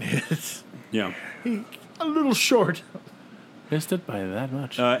as he didn't hit. Yeah. A little short. Missed it by that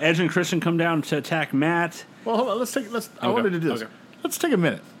much. Edge and Christian come down to attack Matt. Well, hold on. I wanted to do this. Okay. Let's take a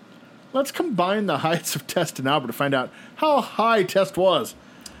minute. Let's combine the heights of Test and Albert to find out how high Test was.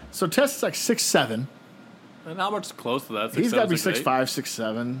 So Test is like 6'7". And Albert's close to that. He's got to be 6'5",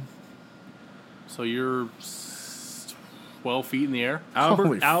 6'8". 6'7". So you're 12 feet in the air.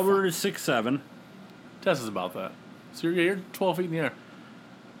 Holy fuck. Albert is 6'7". Tess is about that. So you're 12 feet in the air.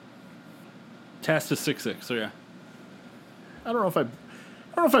 Test is 6'6". So yeah. I don't know if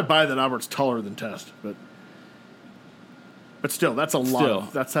I buy that Albert's taller than Test, but still, that's a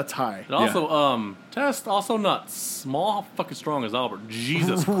lot. That's high. And also, Test also not small. How fucking strong is Albert?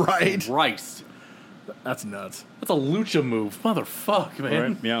 Jesus Right. Christ. That's nuts. That's a lucha move. Motherfuck,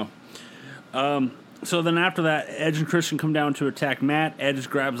 man. Right? Yeah. So then after that, Edge and Christian come down to attack Matt. Edge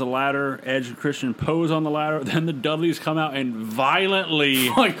grabs a ladder. Edge and Christian pose on the ladder. Then the Dudleys come out and violently,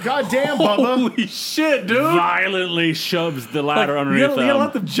 Like, Goddamn, Bubba. holy shit, dude. violently shoves the ladder Like, underneath you gotta them.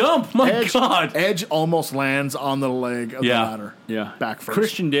 let them jump. My God. Edge almost lands on the leg of Yeah. the ladder. Yeah. Back first.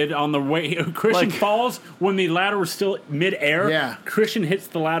 Christian did on the way. Christian Like- falls when the ladder was still mid-air. Yeah. Christian hits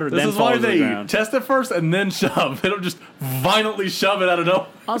the ladder, This then is falls why to the they ground. test it first and then shove. They don't just violently shove it out of nowhere.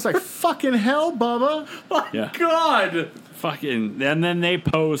 I was like, fucking hell, Bubba. Yeah. God. Fucking. And then they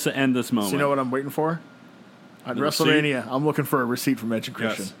pose to end this moment. So you know what I'm waiting for? At The WrestleMania, I'm looking for a receipt from Edge and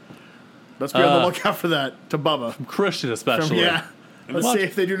Christian. Yes. Let's be on the lookout for that to Bubba. Christian especially. Yeah. Let's Watch- see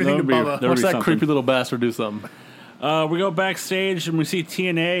if they do anything to That'll be- Bubba. that'll Watch be that something. creepy little bastard do something. We go backstage and we see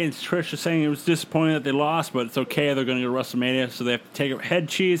TNA and Trish is saying it was disappointing that they lost, but it's okay. They're going to go to WrestleMania, so they have to take up Head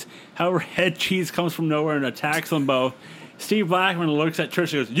Cheese. However, Head Cheese comes from nowhere and attacks them both. Steve Blackman looks at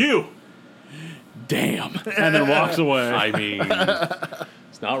Trish and goes, "You, damn," and then walks away. I mean,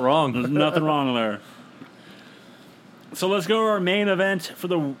 it's not wrong. There's nothing wrong there. So let's go to our main event for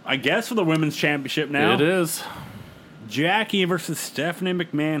the women's championship now. It is. Jackie versus Stephanie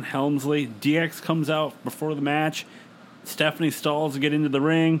McMahon Helmsley. DX comes out before the match. Stephanie stalls to get into the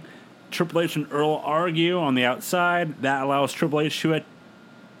ring. Triple H and Earl argue on the outside. That allows Triple H to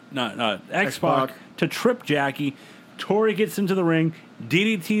X-Pac X-Pac. to trip Jackie. Tori gets into the ring.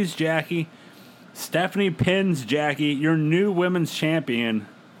 DDTs Jackie. Stephanie pins Jackie. Your new women's champion,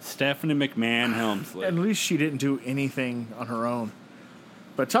 Stephanie McMahon Helmsley. At least she didn't do anything on her own.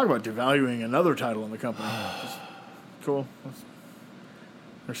 But talk about devaluing another title in the company. Just cool. That's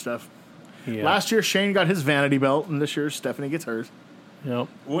her stuff. Yeah. Last year, Shane got his vanity belt, and this year, Stephanie gets hers. Yep.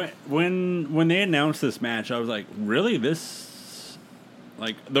 When they announced this match, I was like, really? This,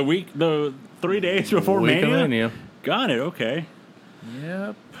 like, the 3 days before Week of Mania? Mania. Got it, okay.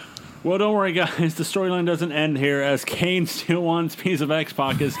 Yep. Well, don't worry, guys. The storyline doesn't end here as Kane still wants a piece of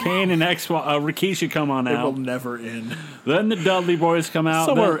X-Pac as Kane and Rikishi come on It will out. never end. Then the Dudley boys come out.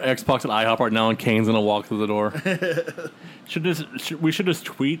 Somewhere X-Pac's at IHOP right now and Kane's going to walk through the door. We should just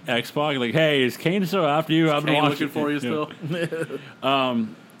tweet X-Pac like, "Hey, is Kane still after you? I've been Kane watching looking for you Yeah. still.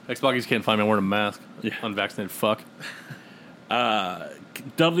 X-Pac just can't find me. I'm wearing a mask. Yeah. Unvaccinated fuck.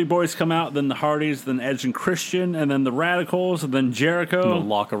 Dudley boys come out, then the Hardys, then Edge and Christian, and then the Radicals, and then In Jericho. the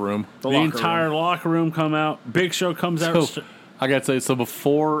locker room. The locker entire locker room come out. Big Show comes out. So, I gotta say, so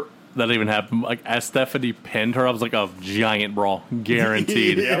before that even happened, like as Stephanie pinned her, I was like, a giant brawl.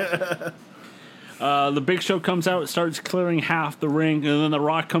 Guaranteed. The Big Show comes out, starts clearing half the ring, and then The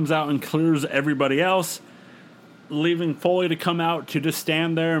Rock comes out and clears everybody else, leaving Foley to come out to just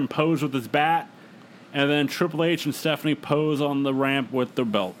stand there and pose with his bat. And then Triple H and Stephanie pose on the ramp with their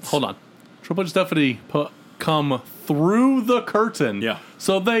belts. Hold on. Triple H and Stephanie come through the curtain. Yeah.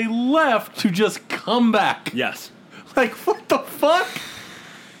 So they left to just come back. Yes. Like, what the fuck?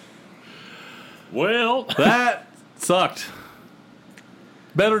 Well, That sucked.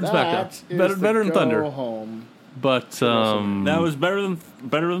 Better than SmackDown. Better than Thunder. Home. But, that was better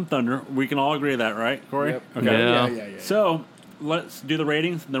than Thunder. We can all agree that, right, Corey? Yep. Okay. Yeah. So let's do the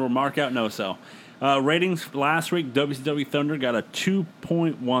ratings, and then we'll mark out no sell. Ratings last week, WCW Thunder got a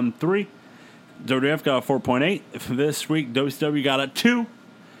 2.13. WWF got a 4.8. This week, WCW got a 2.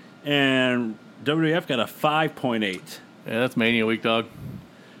 And WWF got a 5.8. Yeah, that's Mania week, dog.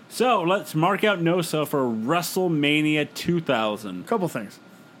 So let's mark out no sell for WrestleMania 2000. Couple things.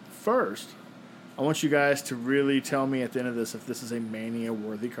 First, I want you guys to really tell me at the end of this if this is a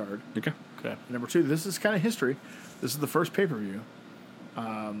Mania-worthy card. Okay. Okay. Number two, this is kind of history. This is the first pay-per-view.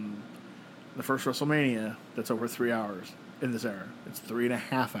 The first WrestleMania that's over 3 hours in this era. It's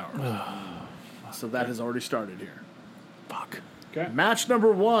 3.5 hours. So that has already started here. Fuck. Okay. Match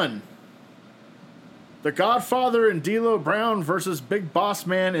number one. The Godfather and D'Lo Brown versus Big Boss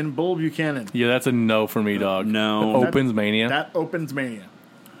Man and Bull Buchanan. Yeah, that's a no for me, dog. No. That opens Mania. That opens Mania.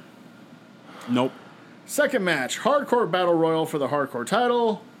 Nope. Second match, Hardcore Battle Royal for the Hardcore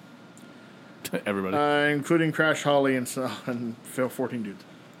title, Everybody. including Crash Holly and 14 dudes.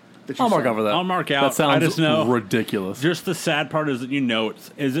 that you I'll mark saw. out for that. I'll mark out. That sounds I just know. ridiculous. Just the sad part is that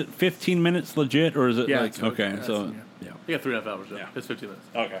is it 15 minutes legit or is it Yeah, like it's- okay? that's- So yeah. You got 3.5 hours. Yeah. It's 15 minutes.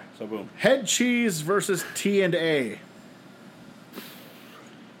 okay, so boom. Head Cheese versus T&A.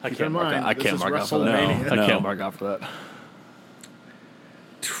 I Keep can't in mark mind, out. I this can't is mark out for that. WrestleMania. I No. can't mark out for that.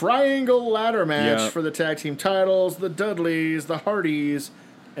 Triangle ladder match Yeah. for the tag team titles, the Dudleys, the Hardys,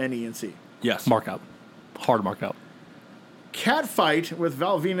 and ENC. Yes. Mark out. Hard mark out. Cat fight with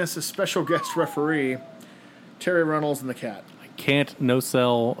Val Venus as special guest referee, Terry Reynolds and the Cat. I can't no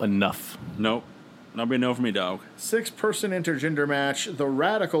sell enough. Nope. That'll be a no for me, dog. 6-person intergender match, the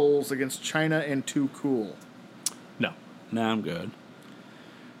Radicals against China and Too Cool. No. Nah, I'm good.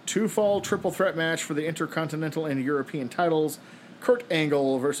 2-fall triple threat match for the Intercontinental and European titles, Kurt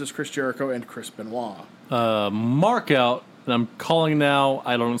Angle versus Chris Jericho and Chris Benoit. Mark out. And I'm calling now.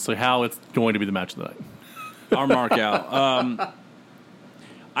 I don't see how it's going to be the match of the night. I'll mark out.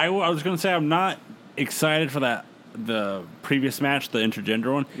 I was going to say I'm not excited for the previous match, the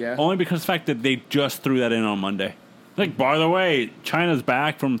intergender one. Yeah. Only because of the fact that they just threw that in on Monday. Like, by the way, China's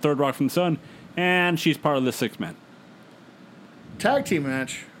back from Third Rock from the Sun, and she's part of the 6-man. Tag team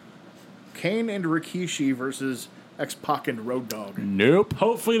match, Kane and Rikishi versus X-Pac and Road Dogg. Nope.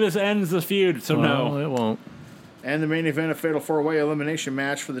 Hopefully this ends the feud, so No, no. it won't. And the main event, a fatal 4-way elimination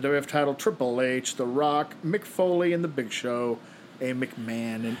match for the WF title, Triple H, The Rock, Mick Foley, and The Big Show. A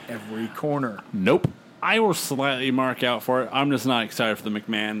McMahon in every corner. Nope. I will slightly mark out for it. I'm just not excited for the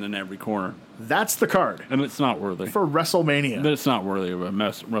McMahon in every corner. That's the card And it's not worthy. for WrestleMania. It's not worthy of a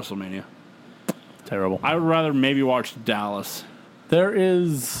WrestleMania. Terrible. I would rather maybe watch Dallas. There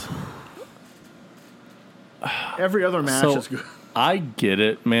is. Every other match So is good. I get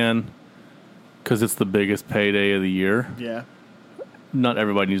it, man, because it's the biggest payday of the year. Yeah. Not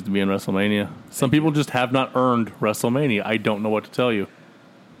everybody needs to be in WrestleMania. Some people just have not earned WrestleMania. I don't know what to tell you.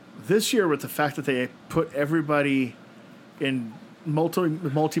 This year, with the fact that they put everybody in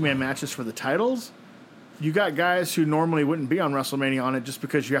multi-man matches for the titles, you got guys who normally wouldn't be on WrestleMania on it just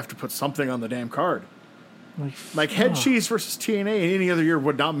because you have to put something on the damn card. Like Head Cheese versus TNA in any other year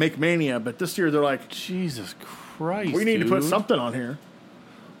would not make Mania, but this year they're like, Jesus Christ. we need to put dude. something on here.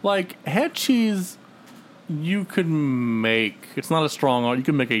 Like, head cheese, you could make. It's not a strong. You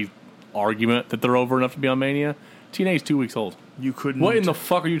can make a argument that they're over enough to be on Mania. TNA is 2 weeks old. You couldn't. What in the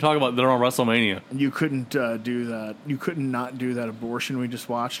fuck are you talking about? They're on WrestleMania. You couldn't do that. You couldn't not do that abortion we just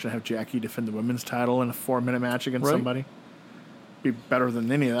watched and have Jackie defend the women's title in a 4-minute match against Right. somebody. Be better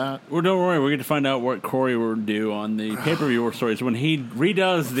than any of that. Well, don't worry. We get to find out what Corey will do on the pay-per-view stories when he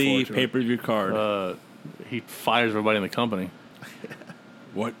redoes the Unfortunate. pay-per-view card. He fires everybody in the company.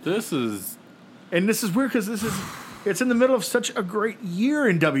 What? This is. And this is weird because it's in the middle of such a great year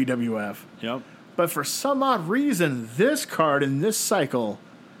in WWF. Yep. But for some odd reason, this card in this cycle,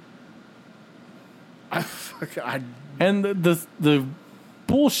 I And the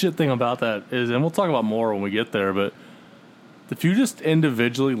bullshit thing about that is, and we'll talk about more when we get there, but if you just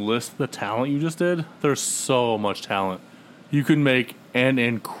individually list the talent you just did, there's so much talent. You can make an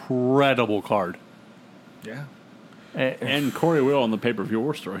incredible card. yeah. And Corey will on the pay-per-view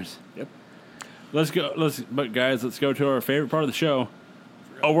war stories. Yep. Let's go. But guys, let's go to our favorite part of the show,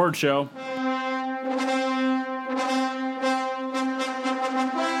 award show.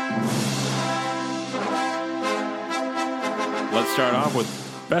 Let's start off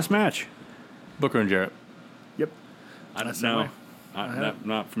with best match. Booker and Jarrett. Yep. I That's don't know. the way.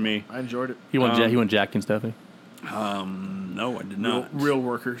 Not for me. I enjoyed it. He won. He won Jack and Stephanie. No, I did Real, not. real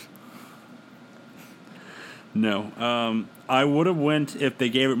workers. No. I would have went if they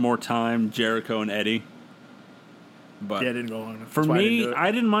gave it more time, Jericho and Eddie. But Yeah, it didn't go long enough. for That's why me, didn't do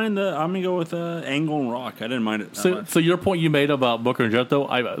it. I'm gonna go with Angle and Rock. I didn't mind it. that So, much. so your point you made about Booker and Jarrett, though,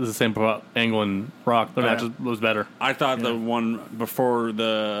 it's the same about Angle and Rock. Their Oh, match yeah. was better. I thought the one before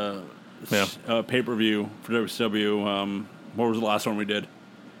the Yeah. pay-per-view for WCW. What was the last one we did?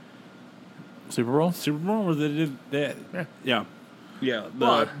 Super Bowl? Super Bowl? Or they did that? Yeah. Yeah.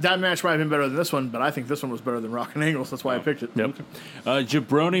 Well, that match might have been better than this one, but I think this one was better than Rock and Angle, so that's why I picked it. Yep.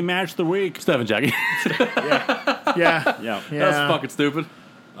 Jabroni match of the week. Steph and Jackie. Yeah. Yeah. Yeah. That's fucking stupid.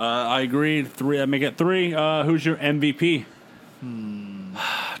 I agree. 3. I make it 3. Who's your MVP?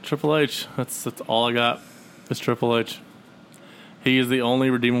 Triple H. That's all I got. It's Triple H. He is the only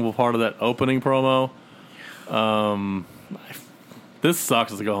redeemable part of that opening promo. This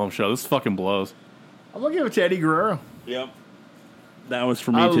sucks as a go home show. This fucking blows. I'm going to give it to Eddie Guerrero. Yep. That was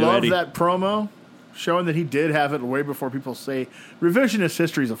for me I too, love Eddie. that promo showing that he did have it way before people say revisionist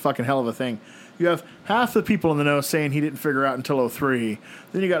history is a fucking hell of a thing. You have half the people in the know saying he didn't figure out until 03.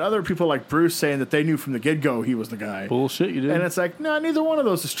 Then you got other people like Bruce saying that they knew from the get-go he was the guy. Bullshit, you did. And it's like, no, neither one of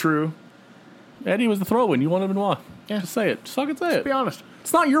those is true. Eddie was the throw-in. You wanted Benoit. Yeah. Just say it. Just fucking say it. Be honest.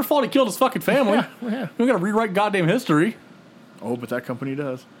 It's not your fault he killed his fucking family. Yeah. We got to rewrite goddamn history. Oh, but that company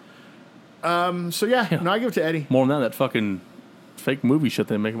does. So no, I give it to Eddie. More than that fucking fake movie shit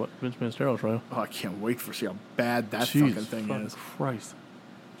they make about Vince Manstero's trial. Oh, I can't wait to see how bad that Jesus fucking thing fucking is. Christ.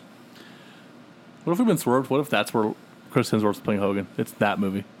 What if we've been swerved? What if that's where Chris Hemsworth's playing Hogan? It's that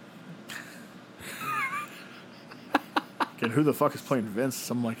movie. And who the fuck is playing Vince?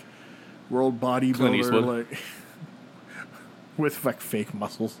 Some like world Clint bodybuilder, Eastwood. like with like fake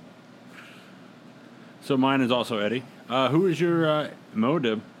muscles. So mine is also Eddie. Who is your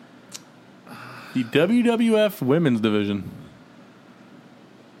Modib? The WWF Women's Division.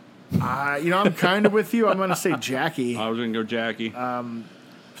 I'm kind of with you. I'm going to say Jackie. I was going to go Jackie.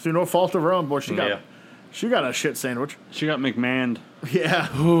 Through no fault of her own, boy, she got a shit sandwich. She got McMahon. Yeah.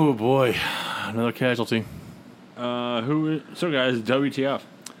 Oh boy, another casualty. So guys, WTF?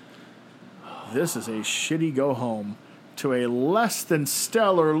 This is a shitty go home to a less than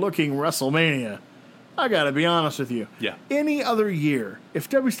stellar looking WrestleMania. I got to be honest with you. Yeah. Any other year, if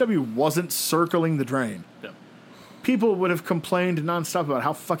WCW wasn't circling the drain, Yeah. people would have complained nonstop about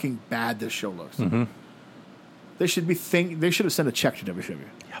how fucking bad this show looks. Mm-hmm. They should have sent a check to WCW.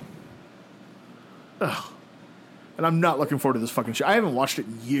 Yeah. Ugh. And I'm not looking forward to this fucking show. I haven't watched it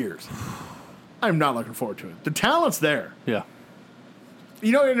in years. I'm not looking forward to it. The talent's there. Yeah.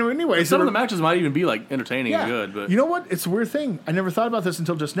 In many ways. Some of the matches might even be like entertaining and good, but you know what? It's a weird thing. I never thought about this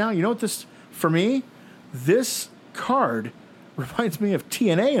until just now. You know what this, for me, this card reminds me of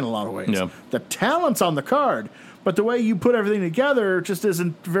TNA in a lot of ways. Yeah. The talent's on the card, but the way you put everything together just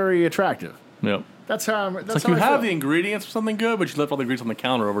isn't very attractive. yeah. That's how I'm. That's It's like how you I have feel. the ingredients for something good, but you left all the ingredients on the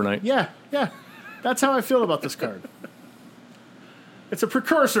counter overnight. Yeah. That's how I feel about this card. It's a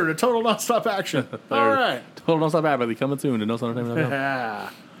precursor to Total Nonstop Action. All right. Total Don't Stop Apathy coming soon to No Sun Entertainment. Yeah.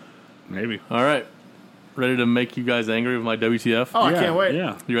 Maybe. All right. Ready to make you guys angry with my WTF? Oh, I can't wait.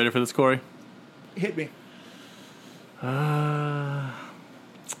 Yeah. You ready for this, Corey? Hit me.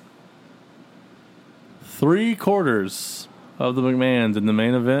 3/4 of the McMahons in the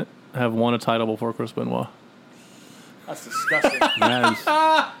main event have won a title before Chris Benoit. That's disgusting.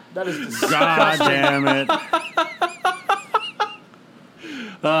 That That is is, disgusting. God damn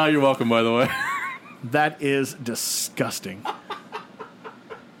it. You're welcome, by the way. That is disgusting.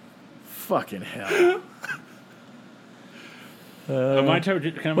 Fucking hell. Can my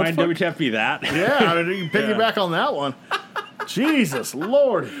WTF be that? Yeah, you can piggyback on that one. Jesus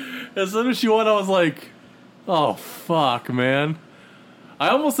Lord. As soon as she won, I was like, oh, fuck, man. I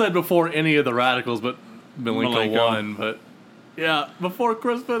almost said before any of the Radicals, but Malenko won. But yeah, before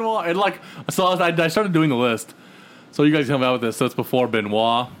Chris Benoit. And so I started doing the list. So you guys come out with this. So it's before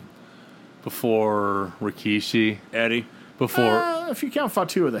Benoit, before Rikishi, Eddie. before If you count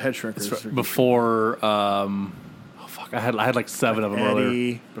Fatu with the head shrinkers. before I had like 7 of them earlier.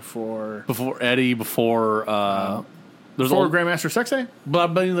 Eddie, before Eddie, before there's Grandmaster Sexay?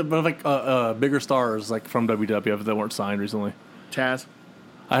 but bigger stars like from WWF that weren't signed recently. Taz.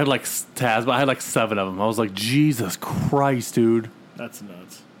 I had like Taz, but I had like 7 of them. I was like, Jesus Christ, dude, That's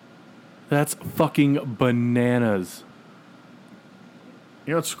nuts. that's fucking bananas.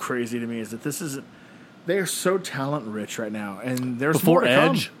 You know what's crazy to me is that this isn't. They are so talent rich right now, and there's Before more to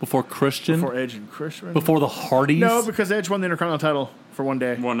come. Edge, before Christian, Before Edge and Christian. before the Hardys. No, because Edge won the Intercontinental title for one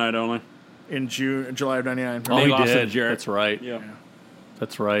day One night only. in July of '99. oh, They he lost to did. Jarrett. That's right. Yeah.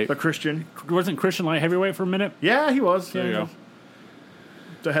 That's right. But Christian, Wasn't Christian light heavyweight for a minute? yeah, he was. There Yeah, you he go. was.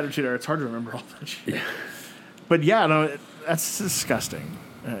 The head or two there. It's hard to remember all that shit. But yeah, no, that's disgusting.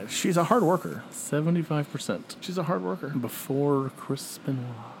 She's a hard worker. 75% She's a hard worker. before Chris Benoit.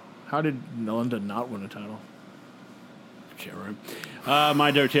 How did Melinda not win a title? Yeah, right.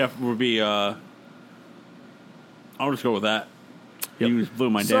 My WTF would be. I'll just go with that. Yep. You just blew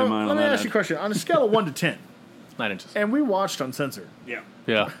my So damn mind let on me that. ask you a question. On a scale of 1 to 10, 9 inches. and we watched Uncensored, Yeah.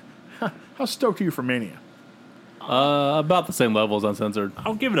 Yeah. how stoked are you for Mania? About the same level as Uncensored.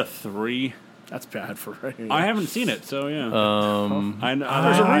 I'll give it a 3. That's bad for Mania. I haven't seen it, so yeah. I know.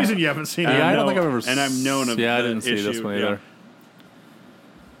 There's a reason you haven't seen it. Yeah, I don't know, think I've ever and I've known of Yeah, I the didn't see this issue, one yeah. either.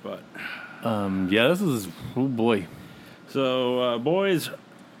 But Yeah, this is, oh boy. so, boys,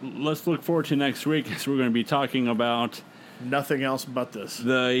 let's look forward to next week. So we're going to be talking about Nothing else but this.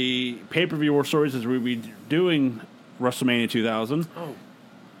 the pay-per-view war stories as we'll be doing WrestleMania 2000. Oh,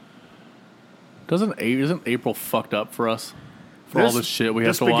 Isn't April fucked up for us? For all this shit we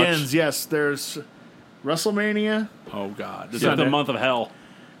have to watch? Begins, yes. There's WrestleMania. Oh God, this Sunday. is the month of hell.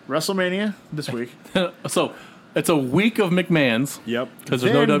 WrestleMania this week. So, it's a week of McMahon's. Yep. Because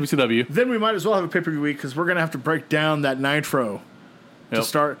there's no Then- WCW. Then we might as well have a pay-per-view week because we're going to have to break down that Nitro to Yep.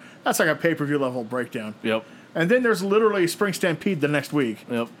 start. That's like a pay-per-view level breakdown. Yep. And then there's literally Spring Stampede the next week.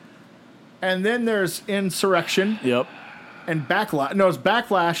 Yep. And then there's Insurrection Yep. and Backlash. No, it's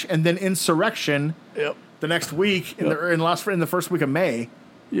Backlash and then Insurrection Yep. the next week in the first week of May.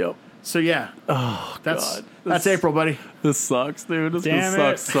 Yep. So yeah, that's God. that's April, buddy. This sucks, dude. This Damn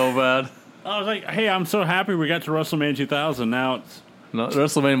sucks it. so bad. I was like, hey, I'm so happy we got to WrestleMania 2000. Now it's No,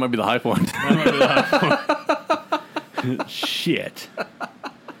 WrestleMania might be the high point. shit.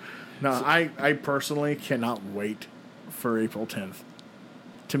 No, I personally cannot wait for April 10th.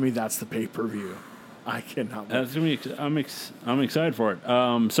 To me, that's the pay-per-view. I cannot wait. That's gonna be. I'm excited for it.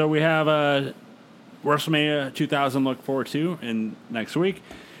 So we have WrestleMania 2000 look forward to in next week.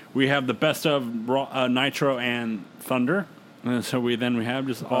 We have the best of Nitro and Thunder. So we have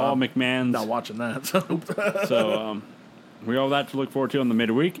just all McMahon's. Not watching that. So. So we all have that to look forward to on the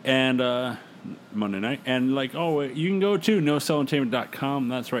midweek and Monday night. And you can go to nocellentertainment.com.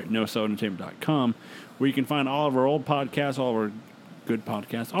 That's right, nocellentertainment.com, where you can find all of our old podcasts, all of our good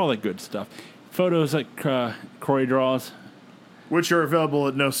podcasts, all that good stuff. Photos that Corey draws. Which are available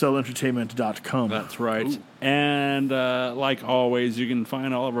at nocellentertainment.com. That's right. Ooh. And like always, you can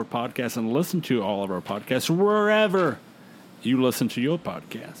find all of our podcasts and listen to all of our podcasts wherever you listen to your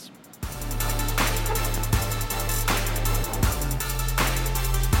podcasts.